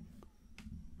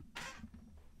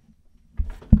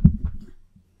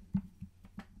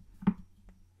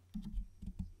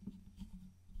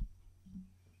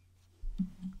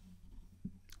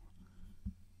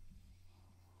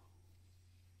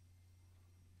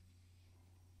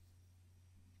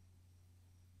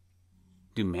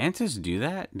 Do Mantis do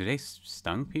that? Do they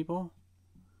stung people?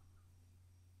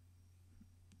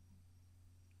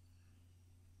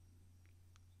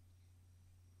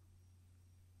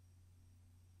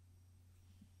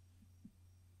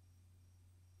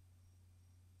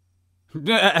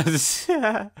 Yeah,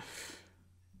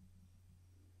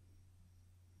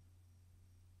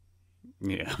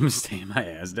 I'm staying my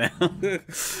ass down.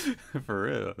 For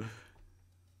real.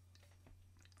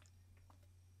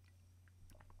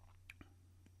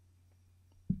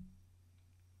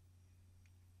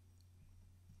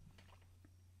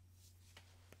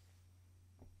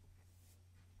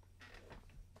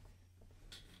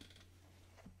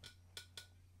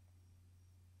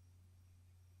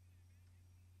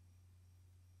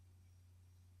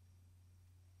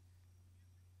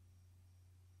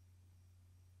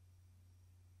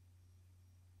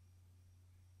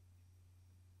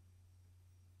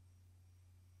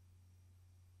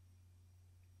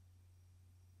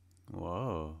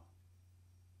 Whoa.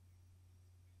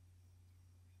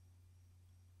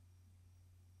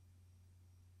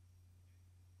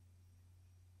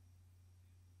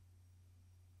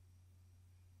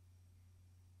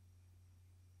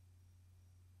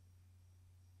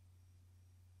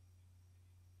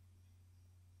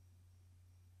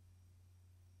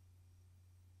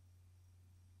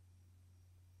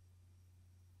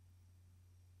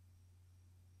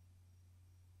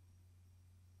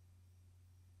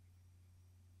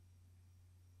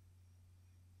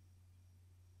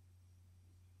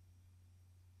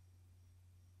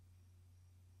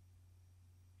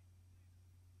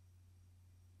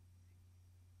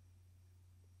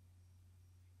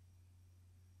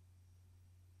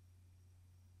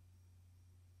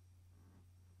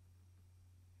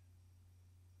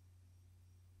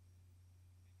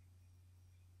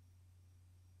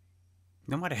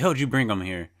 Then why the hell did you bring them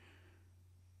here?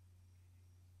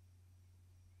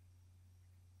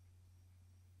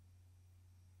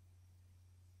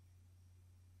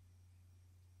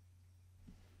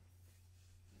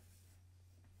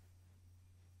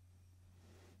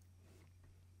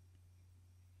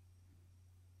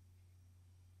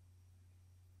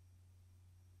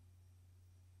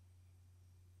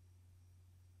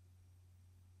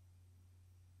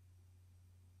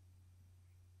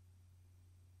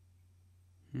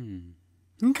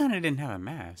 He kind of didn't have a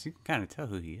mask. You can kind of tell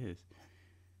who he is.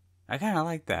 I kind of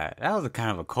like that. That was a kind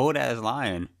of a cold ass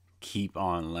line. Keep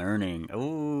on learning.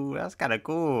 Ooh, that's kind of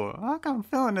cool. I'm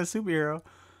feeling a superhero.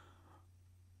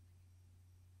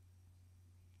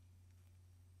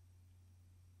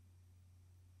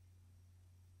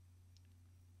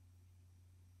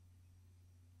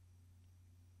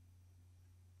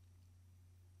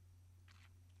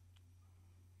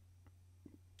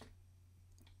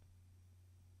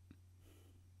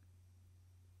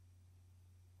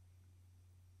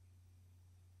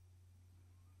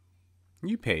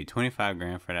 You paid 25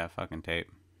 grand for that fucking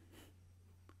tape.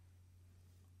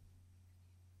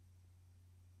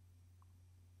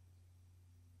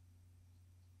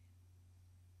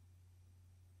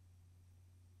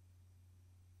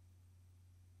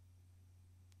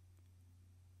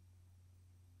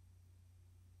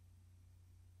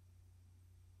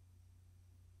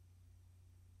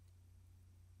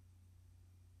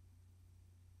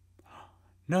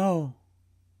 No.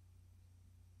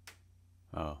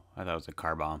 Oh, I thought it was a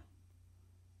car bomb.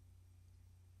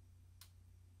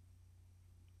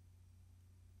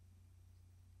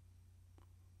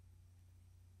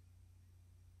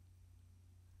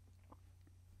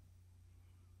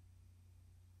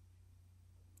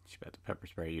 She about to pepper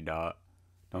spray you, dog.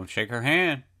 Don't shake her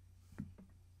hand.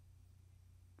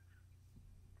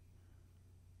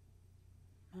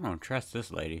 I don't trust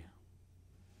this lady.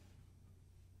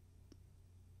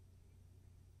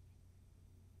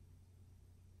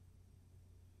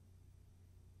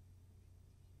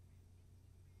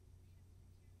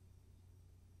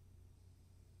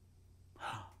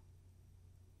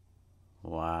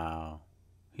 Wow.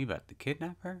 He about to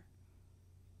kidnap her?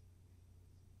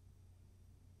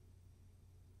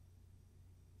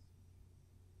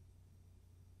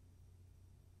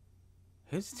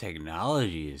 His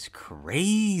technology is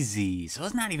crazy. So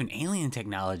it's not even alien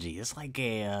technology. It's like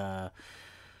a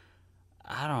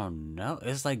I don't know.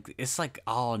 It's like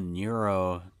all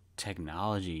neuro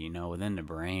technology, within the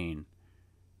brain.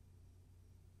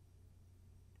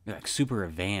 Like super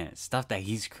advanced stuff that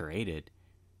he's created.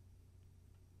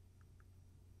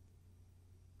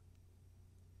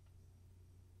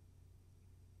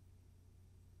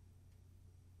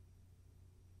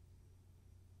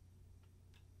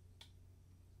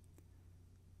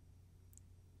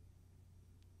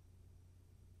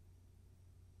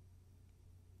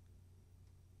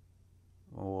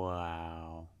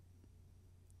 Wow.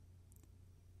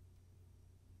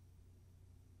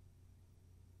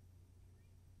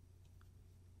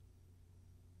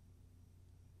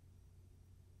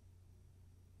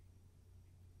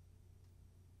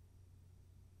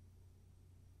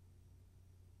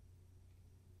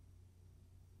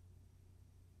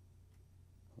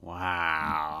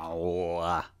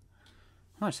 Wow.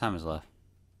 How much time is left?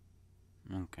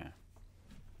 Okay.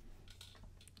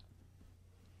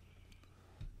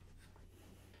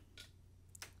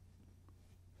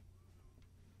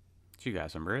 You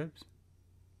got some ribs?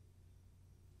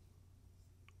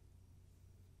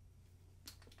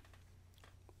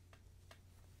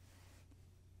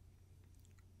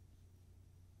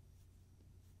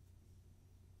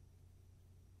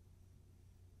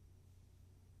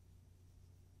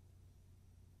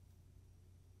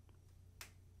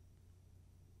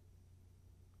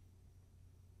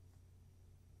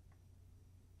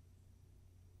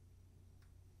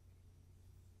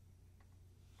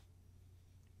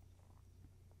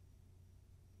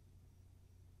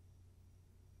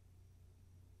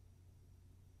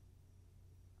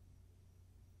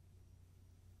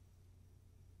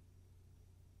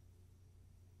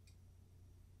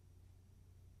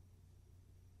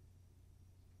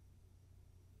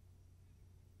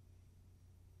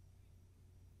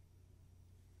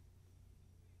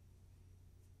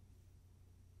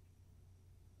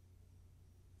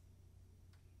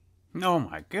 Oh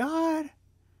my god.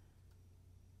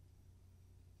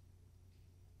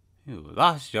 You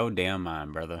lost your damn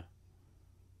mind, brother.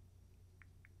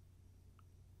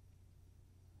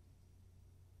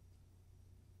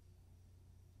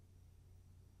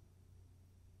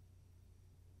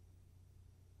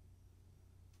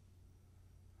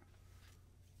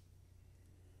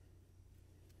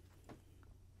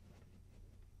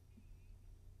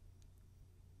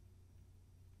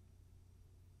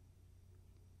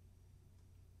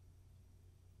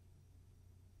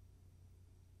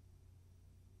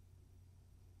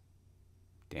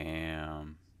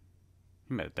 Damn.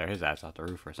 He better throw his ass off the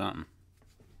roof or something.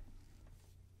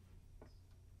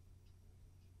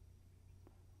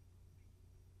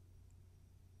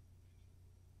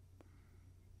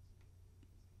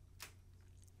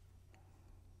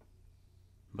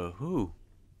 But who?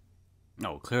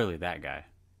 Oh, clearly that guy.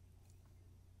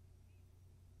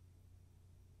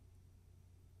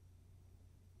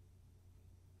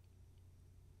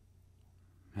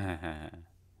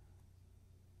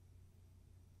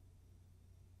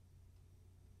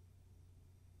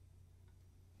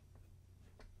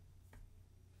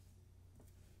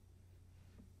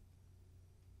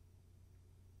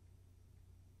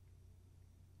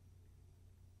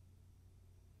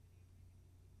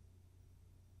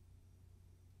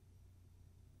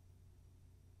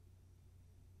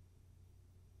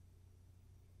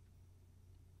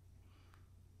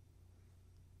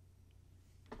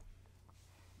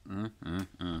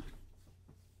 Mm-mm-mm.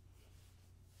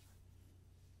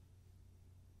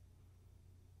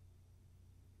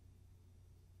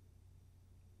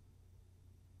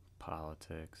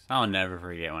 Politics. I'll never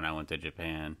forget when I went to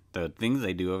Japan. The things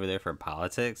they do over there for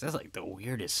politics, that's like the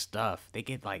weirdest stuff. They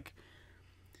get like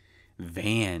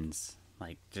vans,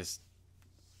 like just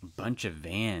a bunch of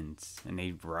vans, and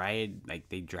they ride, like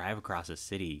they drive across the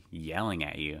city yelling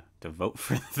at you to vote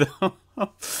for them.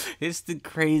 It's the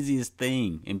craziest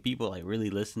thing, and people like really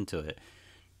listen to it.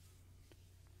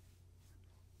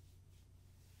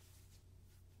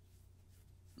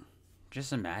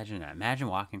 Just imagine that. Imagine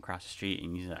walking across the street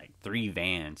and you see like three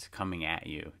vans coming at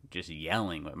you, just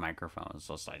yelling with microphones.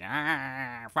 Just like,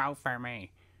 vote for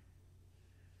me.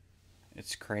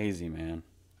 It's crazy, man.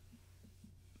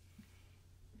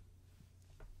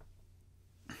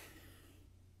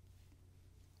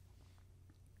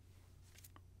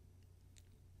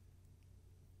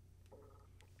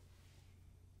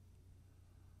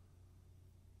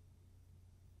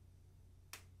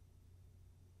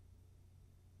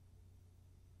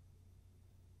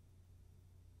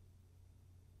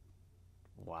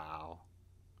 Wow.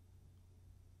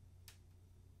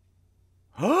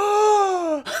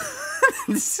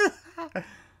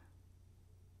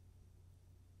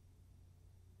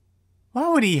 Why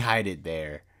would he hide it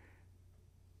there?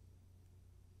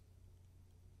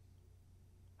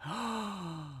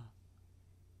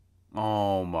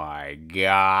 Oh my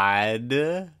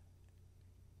god.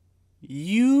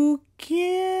 You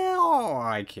can't. Oh,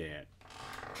 I can't.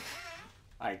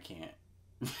 I can't.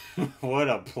 What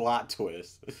a plot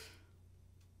twist.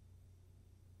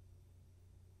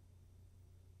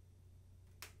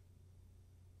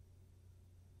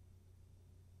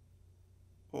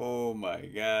 Oh my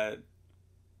god.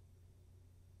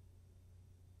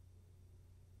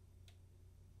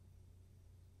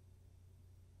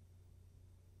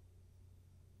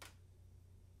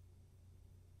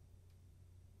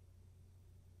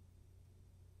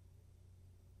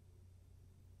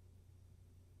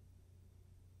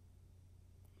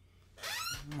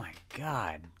 Oh my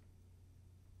god.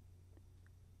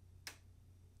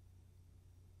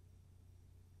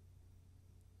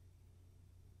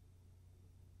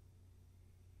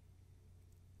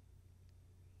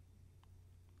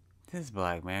 This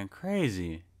black man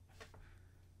crazy.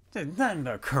 There's nothing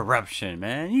but corruption,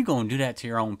 man. You gonna do that to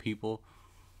your own people?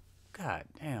 God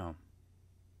damn.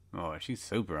 Oh, she's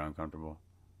super uncomfortable.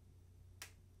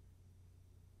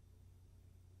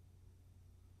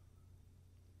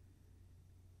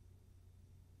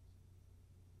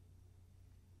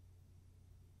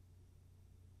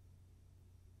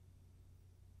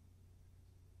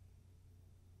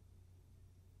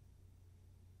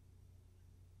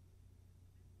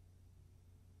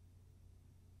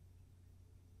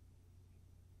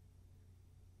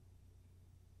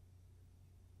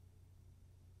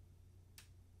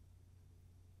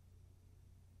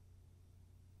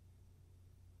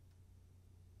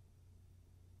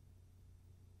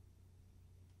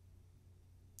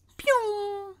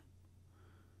 Pew!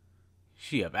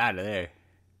 She up out of there.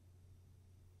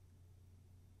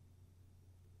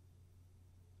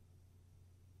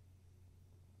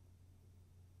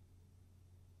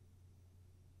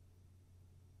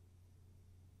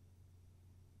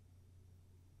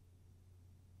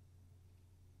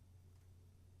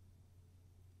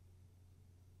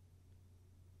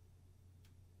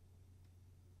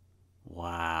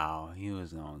 Wow, he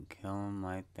was gonna kill him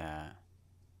like that.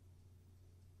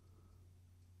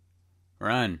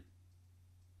 Run.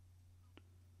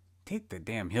 Take the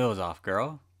damn heels off,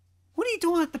 girl. What are you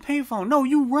doing at the payphone? No,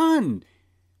 you run.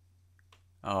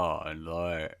 Oh,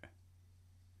 Lord.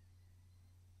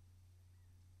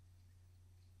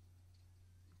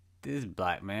 This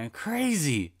black man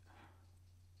crazy.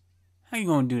 How you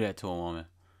gonna do that to a woman?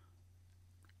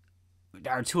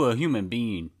 Or to a human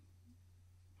being?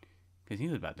 Because he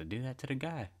was about to do that to the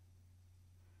guy.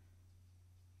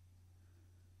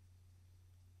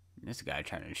 This guy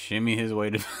trying to shimmy his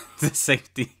way to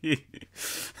safety.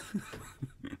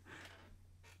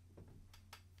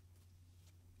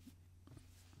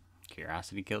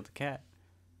 Curiosity killed the cat.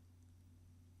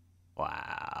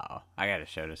 Wow. I gotta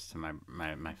show this to my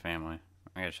family.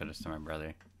 I gotta show this to my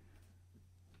brother.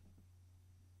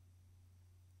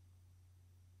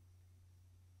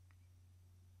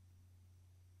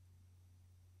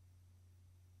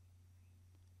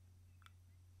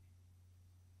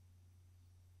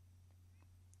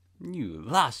 You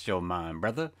lost your mind,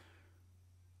 brother.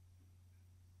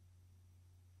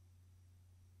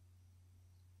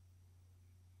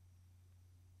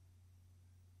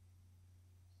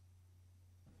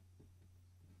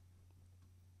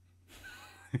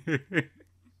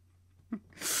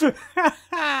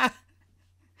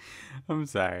 I'm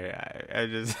sorry. I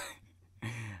just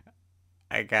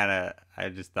I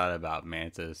just thought about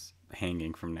Mantis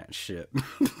hanging from that ship.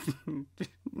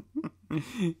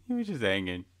 He was just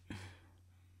hanging.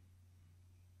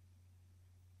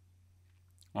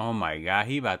 Oh my god,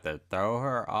 he about to throw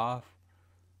her off.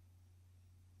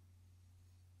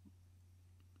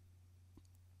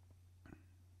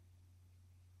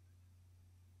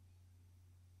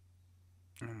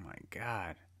 Oh my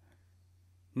god.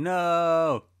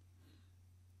 No!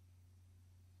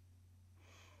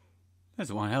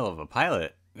 That's one hell of a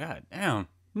pilot. God damn.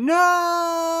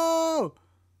 No!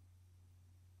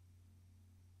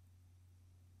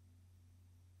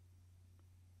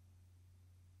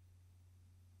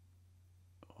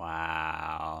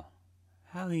 Wow.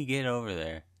 How'd he get over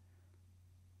there?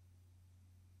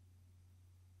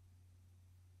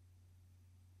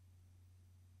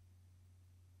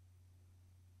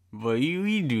 But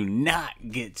we do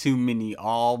not get too many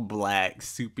all-black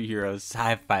superhero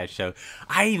sci-fi shows.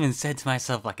 I even said to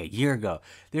myself like a year ago,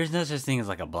 there's no such thing as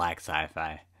like a black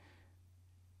sci-fi.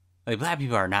 Like, black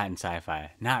people are not in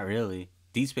sci-fi. Not really.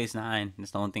 Deep Space Nine, that's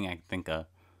the only thing I can think of.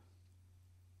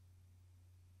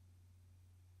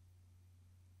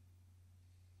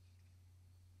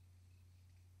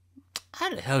 How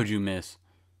the hell did you miss?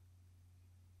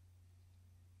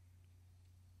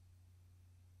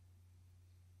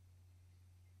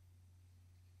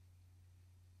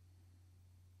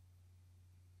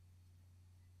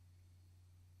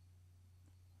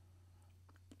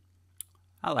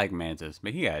 I like Mantis,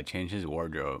 but he gotta change his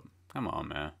wardrobe. Come on,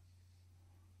 man.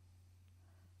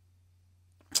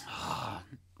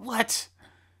 What?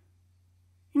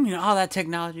 You mean all that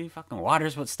technology? Fucking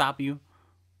water's what stop you?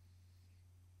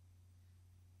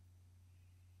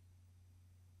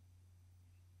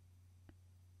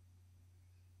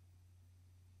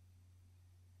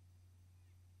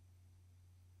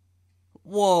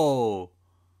 Whoa.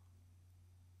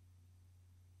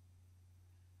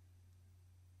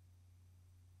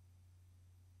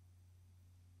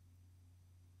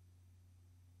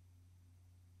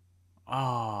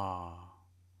 Oh.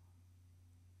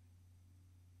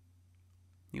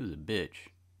 He was a bitch.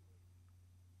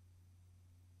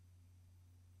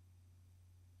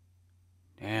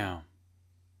 Damn.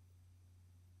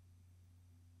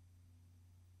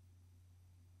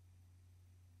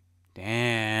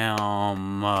 Damn.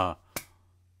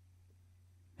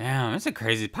 Damn, it's a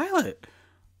crazy pilot.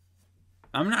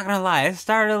 I'm not gonna lie, it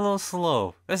started a little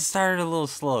slow.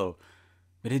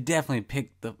 But it definitely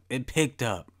picked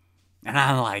up. And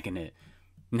I'm liking it.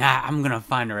 Nah, I'm gonna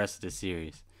find the rest of the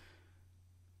series.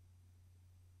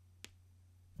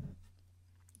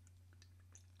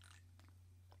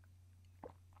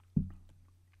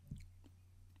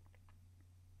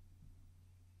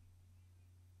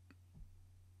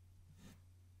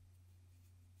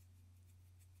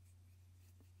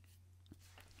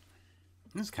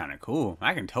 This is kind of cool.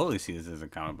 I can totally see this as a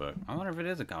comic book. I wonder if it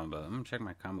is a comic book. I'm gonna check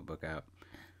my comic book out.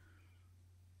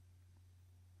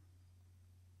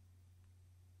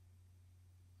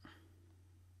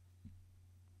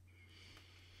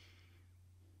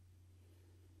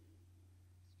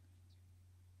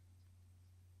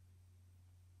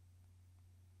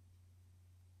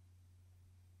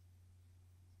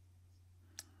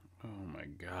 Oh my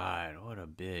god, what a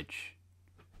bitch.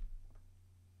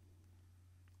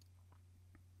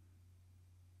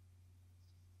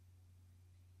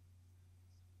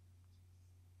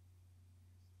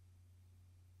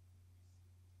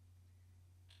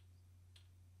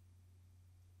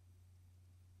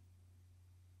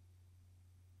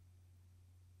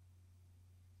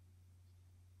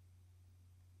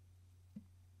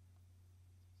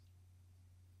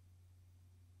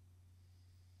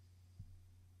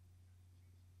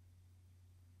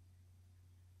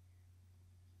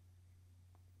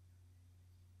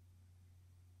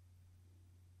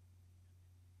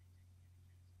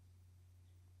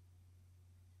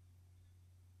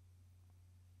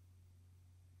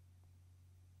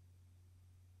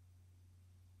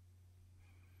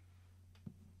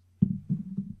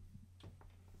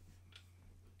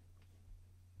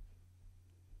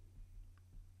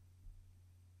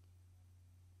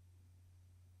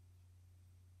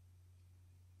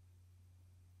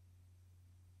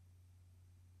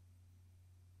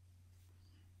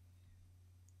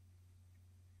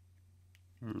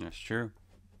 That's true.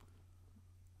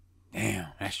 Damn,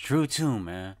 that's true too,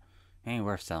 man. Ain't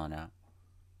worth selling out.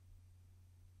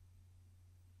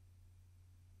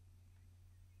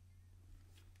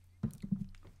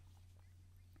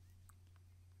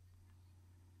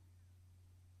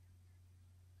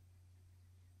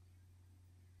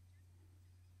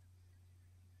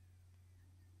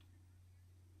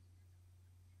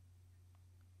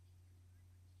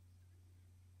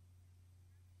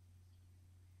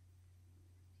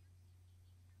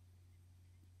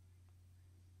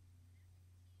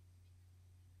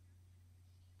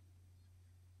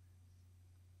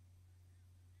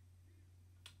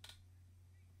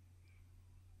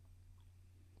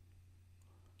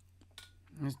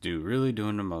 This dude really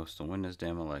doing the most to win this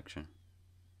damn election.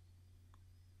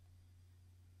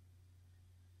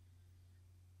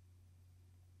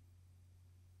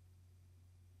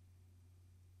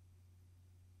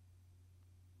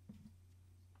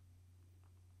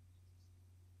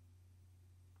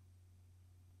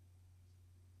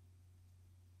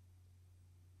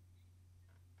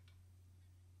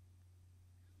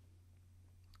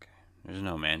 There's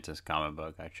no Mantis comic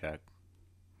book, I checked.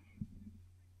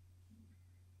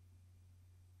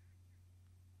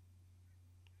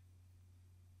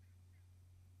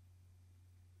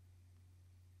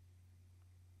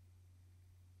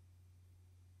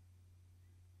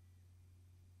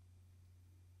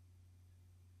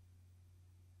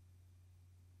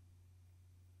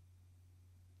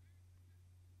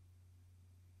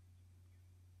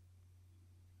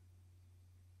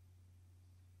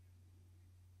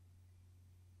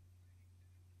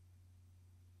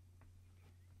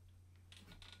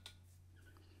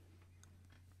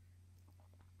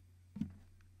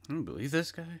 Can you believe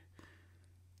this guy?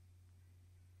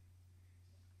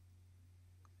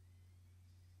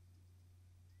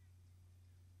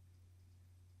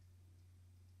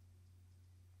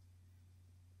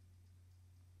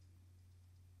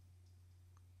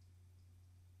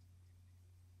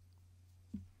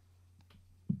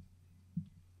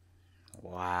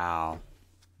 Wow.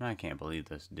 I can't believe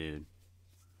this dude.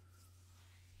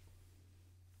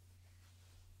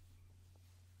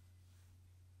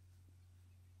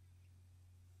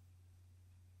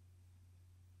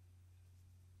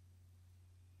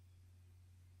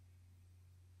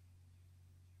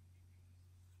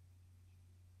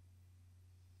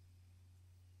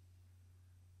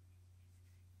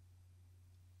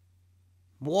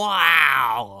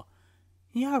 Wow!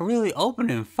 Y'all really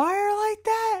opening fire like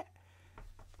that?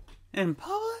 In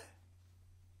public?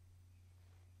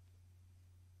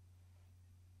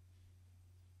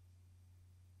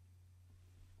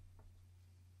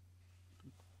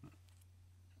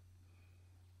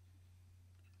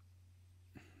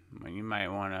 Well, you might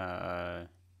want to.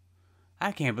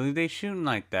 I can't believe they shooting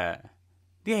like that.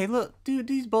 Yeah, look, dude,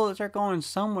 these bullets are going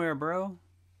somewhere, bro.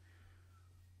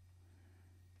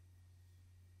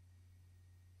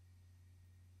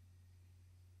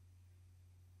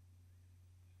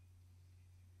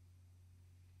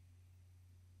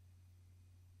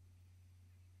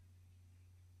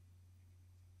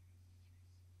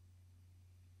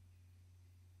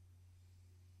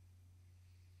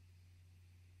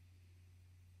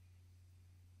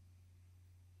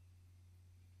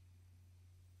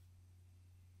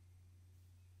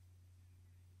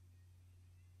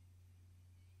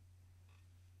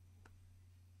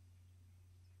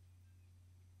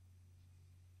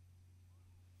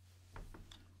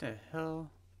 The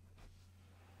hell?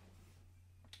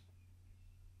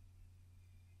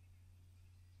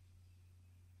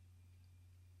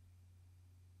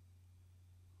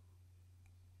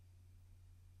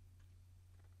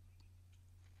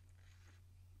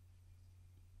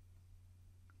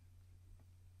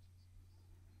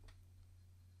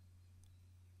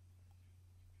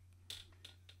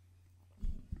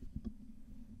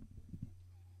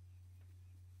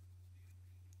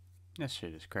 This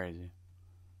shit is crazy.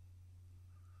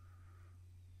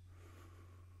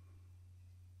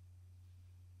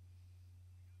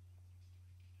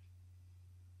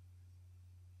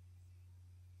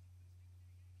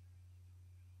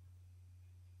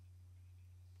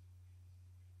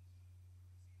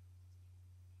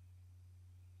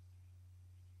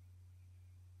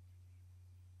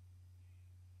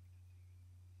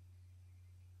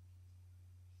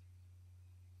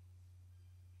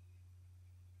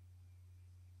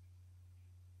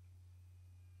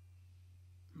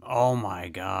 Oh my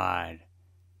god.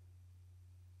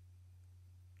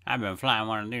 I've been flying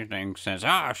one of these things since.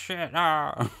 Oh shit,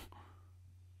 oh.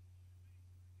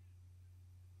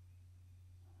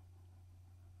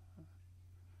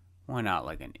 Went out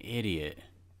like an idiot.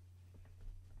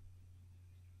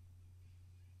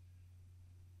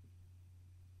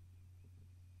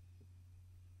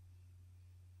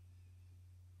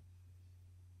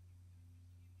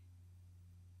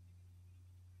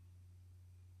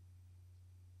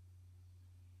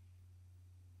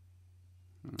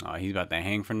 Oh, he's about to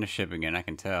hang from the ship again. I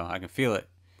can tell. I can feel it.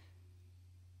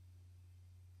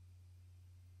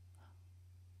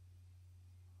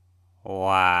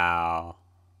 Wow.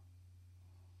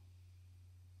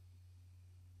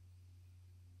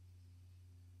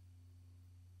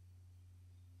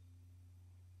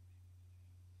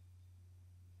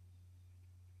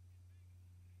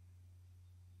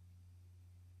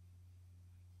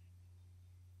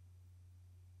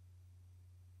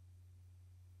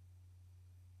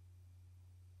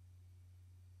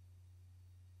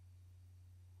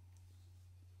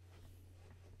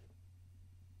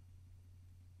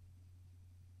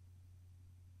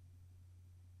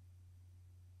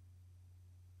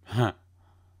 Huh.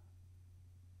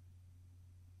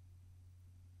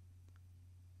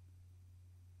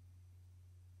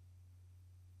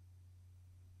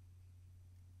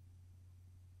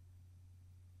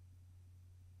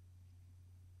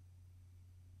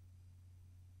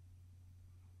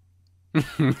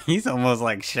 He's almost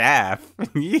like Shaft.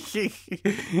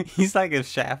 He's like if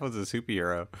Shaft was a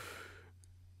superhero.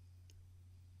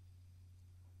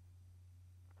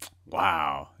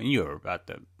 Wow. And you were about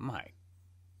to. My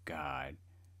god.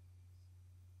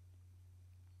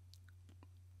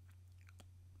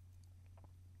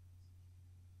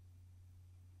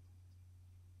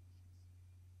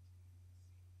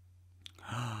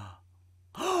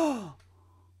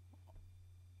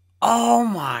 Oh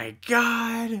my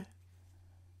god.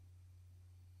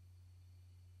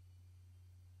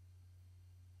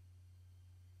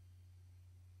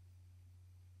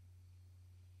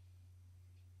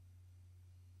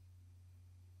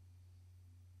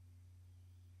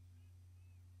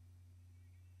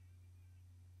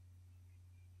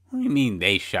 What do you mean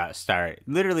they shot Star?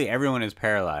 Literally everyone is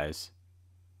paralyzed.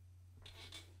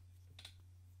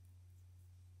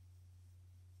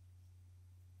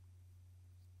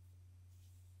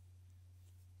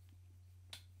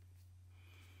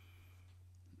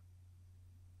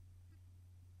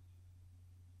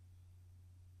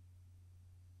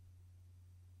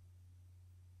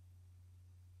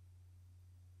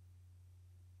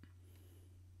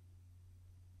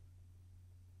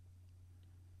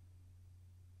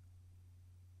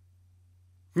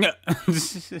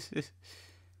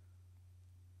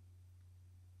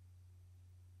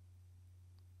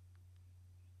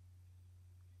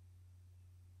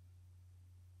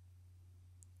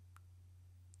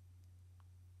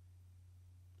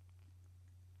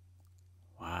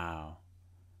 Wow.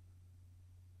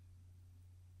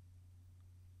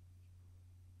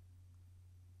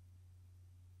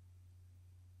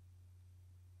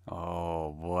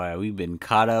 Oh boy, we've been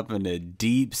caught up in a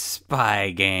deep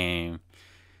spy game.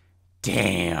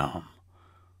 Damn.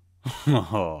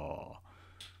 Oh.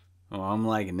 Well, I'm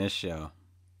liking this show.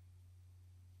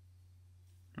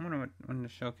 I wonder when the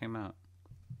show came out.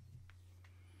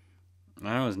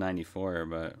 I know it was 94,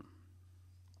 but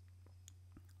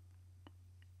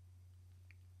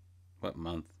what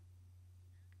month?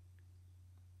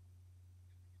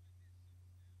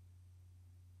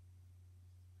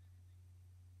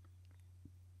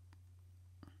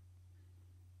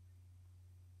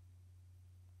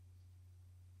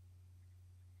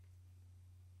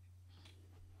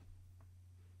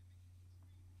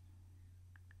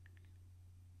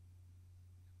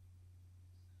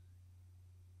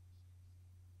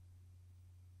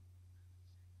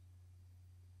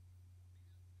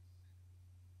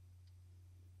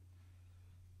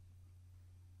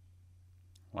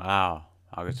 Wow.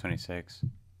 August 26th.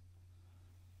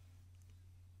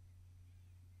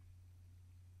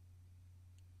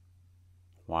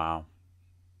 Wow.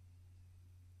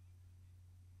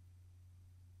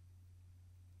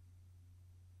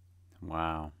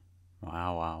 Wow.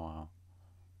 Wow, wow, wow.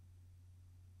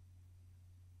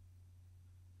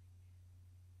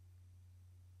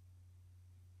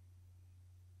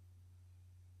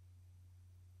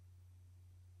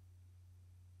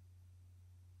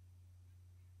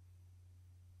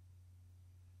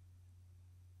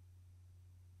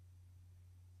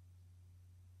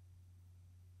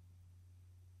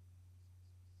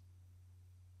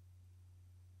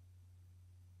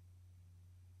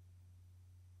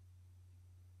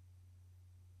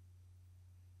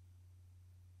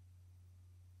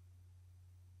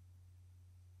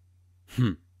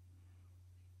 Hmm.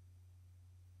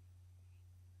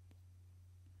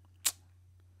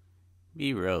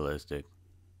 Be realistic.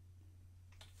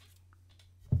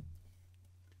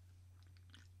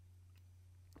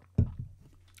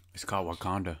 It's called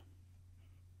Wakanda.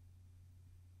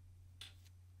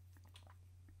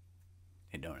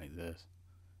 It don't exist.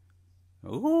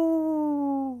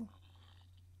 Ooh.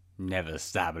 Never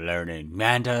stop learning.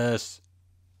 Mantis.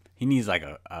 He needs like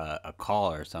a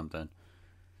call or something.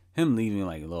 Him leaving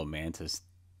like little Mantis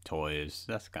toys.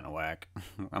 That's kind of whack.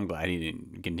 I'm glad he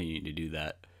didn't continue to do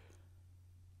that.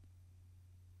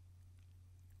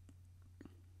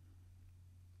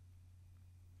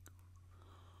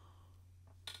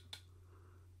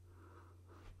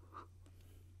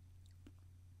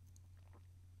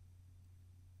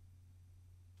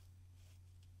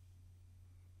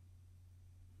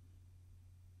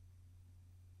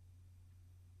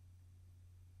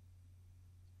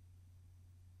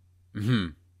 Hmm.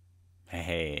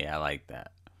 Hey, I like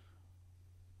that.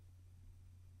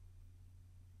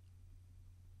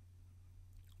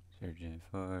 Searching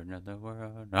for another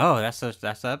world. Oh, that's the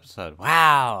episode.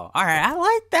 Wow. All right, I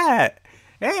like that.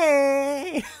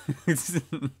 Hey,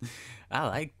 I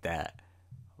like that.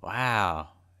 Wow.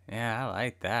 Yeah, I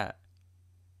like that.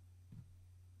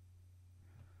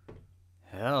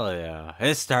 Hell yeah.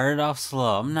 It started off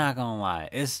slow. I'm not gonna lie.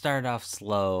 It started off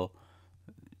slow.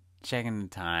 Checking the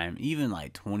time, even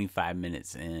like 25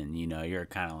 minutes in, you're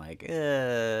kind of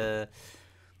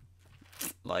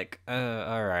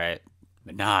all right.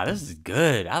 But nah, this is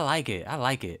good. I like it. I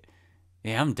like it.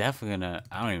 Yeah, I'm definitely gonna.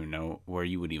 I don't even know where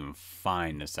you would even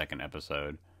find the second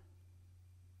episode.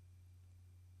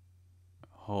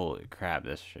 Holy crap,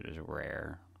 this shit is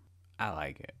rare. I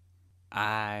like it.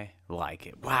 I like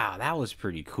it. Wow, that was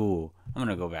pretty cool. I'm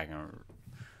gonna go back and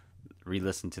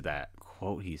re-listen to that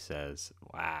quote he says.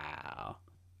 Wow,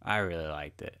 I really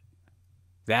liked it.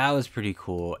 That was pretty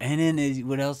cool. And then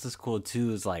what else is cool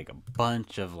too is like a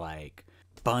bunch of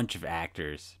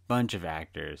actors.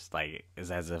 Like it's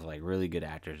as if like really good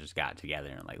actors just got together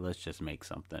and like let's just make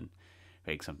something.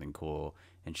 make something cool.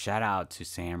 And shout out to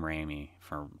Sam Raimi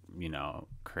for,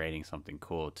 creating something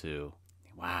cool too.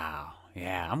 Wow.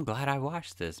 Yeah, I'm glad I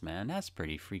watched this, man. That's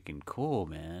pretty freaking cool,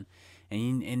 man.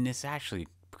 And it's actually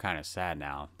kind of sad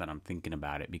now that I'm thinking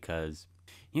about it, because,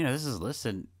 this is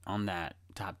listed on that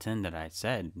top 10 that I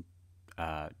said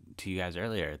to you guys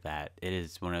earlier, that it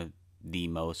is one of the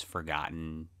most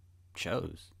forgotten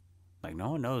shows. Like,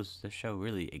 no one knows this show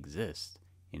really exists,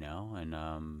 and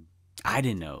I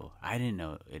didn't know.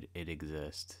 It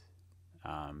exists.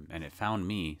 And it found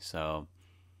me, so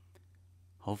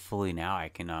hopefully now I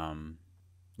can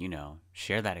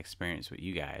share that experience with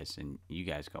you guys, and you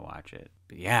guys go watch it.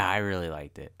 But yeah, I really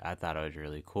liked it. I thought it was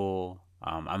really cool.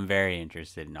 I'm very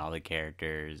interested in all the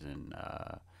characters, and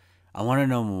I want to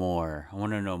know more. I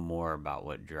want to know more about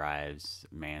what drives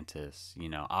Mantis.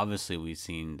 Obviously we've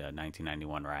seen the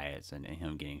 1991 riots and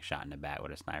him getting shot in the back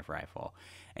with a sniper rifle,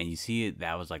 and you see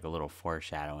that was like a little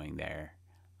foreshadowing there,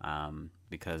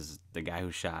 because the guy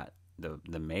who shot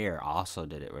the mayor also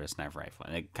did it with a sniper rifle,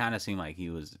 and it kind of seemed like he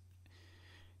was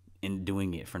in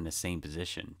doing it from the same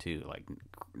position too, like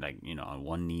on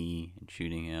one knee and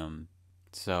shooting him.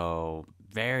 So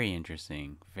very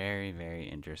interesting, very, very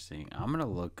interesting. I'm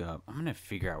gonna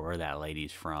figure out where that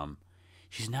lady's from.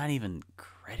 She's not even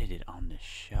credited on this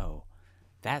show.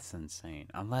 That's insane.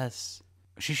 Unless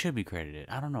she should be credited.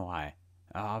 I don't know why.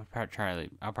 I'll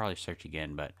probably search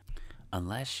again, but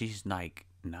unless she's like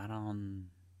not on,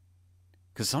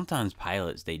 because sometimes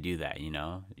pilots, they do that.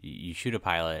 You shoot a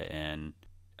pilot and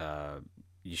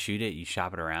you shoot it, you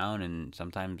shop it around, and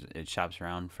sometimes it shops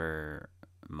around for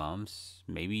months,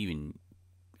 maybe even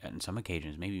on some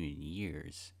occasions, maybe even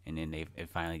years, and then it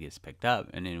finally gets picked up.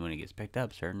 And then when it gets picked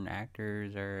up, certain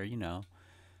actors are,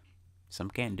 some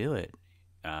can't do it.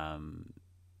 That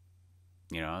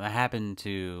happened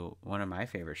to one of my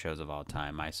favorite shows of all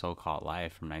time, My So-Called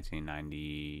Life from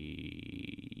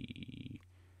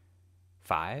 1995.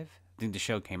 I think the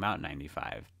show came out in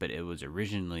 95, but it was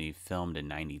originally filmed in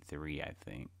 93, I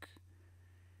think.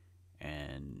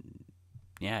 And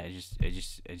yeah, it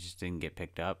just didn't get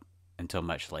picked up until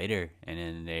much later. And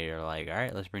then they are like, all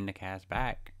right, let's bring the cast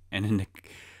back. And then the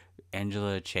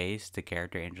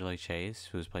character Angela Chase,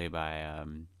 who was played by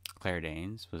Claire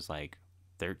Danes, was like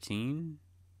 13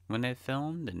 when they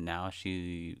filmed, and now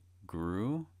she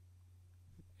grew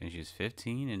and she's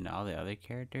 15, and all the other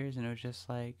characters, and it was just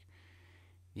like,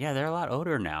 yeah, they're a lot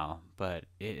older now, but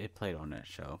it played on that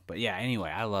show. But yeah, anyway,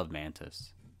 I love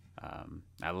Mantis.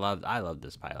 I love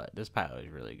this pilot. This pilot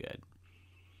was really good.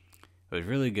 It was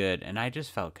really good, and I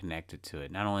just felt connected to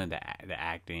it. Not only the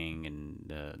acting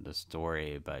and the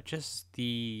story, but just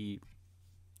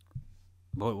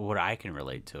what I can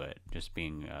relate to it. Just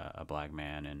being a black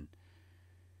man, and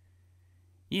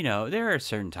there are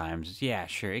certain times, yeah,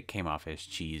 sure, it came off as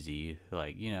cheesy,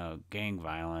 like gang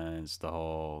violence, the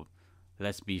whole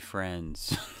let's be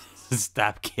friends,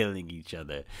 stop killing each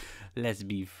other, let's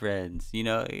be friends.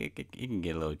 It can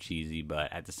get a little cheesy,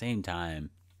 but at the same time,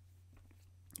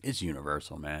 it's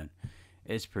universal, man.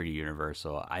 It's pretty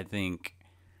universal. I think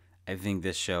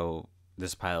this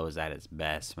pilot was at its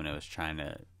best when it was trying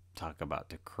to talk about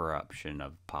the corruption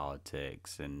of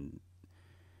politics, and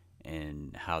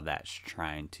how that's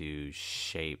trying to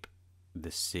shape the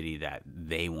city that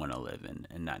they want to live in,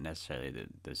 and not necessarily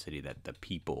the city that the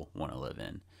people want to live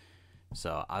in.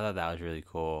 So I thought that was really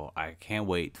cool. I can't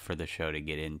wait for the show to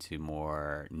get into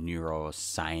more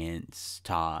neuroscience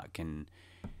talk and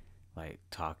like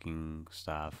talking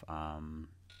stuff.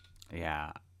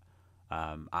 Yeah.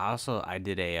 I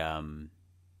did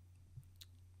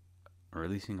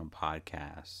releasing a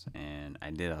podcast, and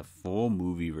I did a full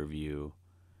movie review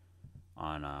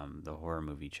on the horror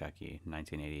movie Chucky,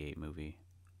 1988 movie.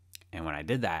 And when I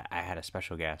did that, I had a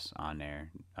special guest on there,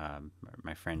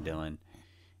 my friend Dylan,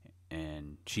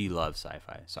 and she loves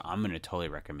sci-fi, so I'm gonna totally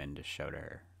recommend this show to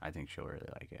her. I think she'll really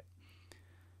like it.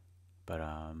 But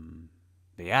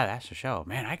yeah, that's the show,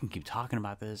 man. I can keep talking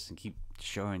about this and keep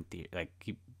showing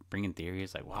keep bringing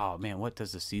theories. Like, wow, man, what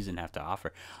does the season have to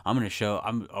offer? I'm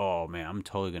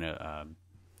totally gonna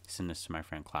send this to my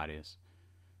friend Claudius.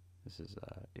 This is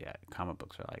yeah, comic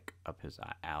books are like up his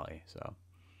alley. So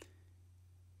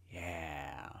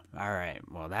yeah, all right.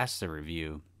 Well, that's the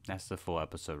review. That's the full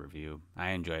episode review.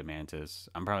 I enjoyed Mantis.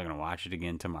 I'm probably gonna watch it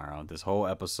again tomorrow. This whole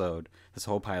episode, this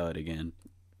whole pilot again.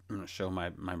 I'm gonna show my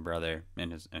brother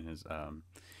and his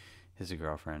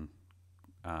girlfriend.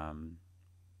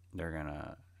 They're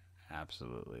gonna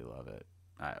absolutely love it.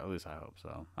 At least I hope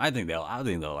so. I think they'll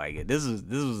like it. This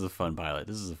was a fun pilot.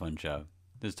 This is a fun show.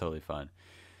 This is totally fun.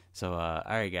 So all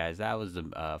right, guys, that was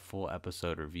the full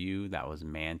episode review. That was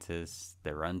Mantis.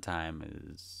 The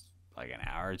runtime is like an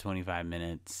hour 25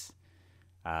 minutes.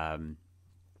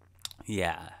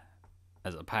 Yeah,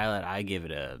 as a pilot, I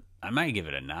might give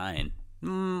it a 9.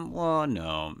 Well,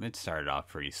 no, it started off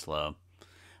pretty slow.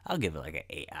 I'll give it like a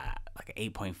 8, like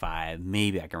an 8.5.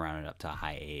 Maybe I can round it up to a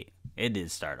high 8. It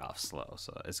did start off slow,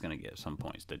 so it's gonna get some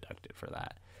points deducted for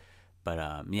that.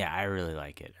 But yeah, I really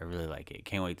like it. I really like it.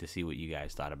 Can't wait to see what you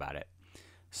guys thought about it.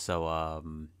 So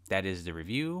that is the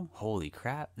review. Holy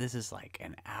crap, this is like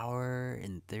an hour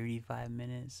and 35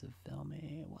 minutes of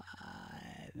filming. What?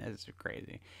 That's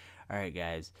crazy. All right,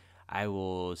 guys. I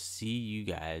will see you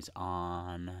guys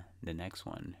on the next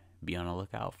one. Be on the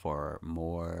lookout for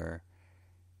more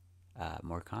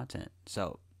content.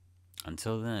 So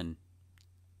until then,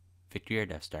 victory or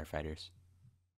death, Starfighters.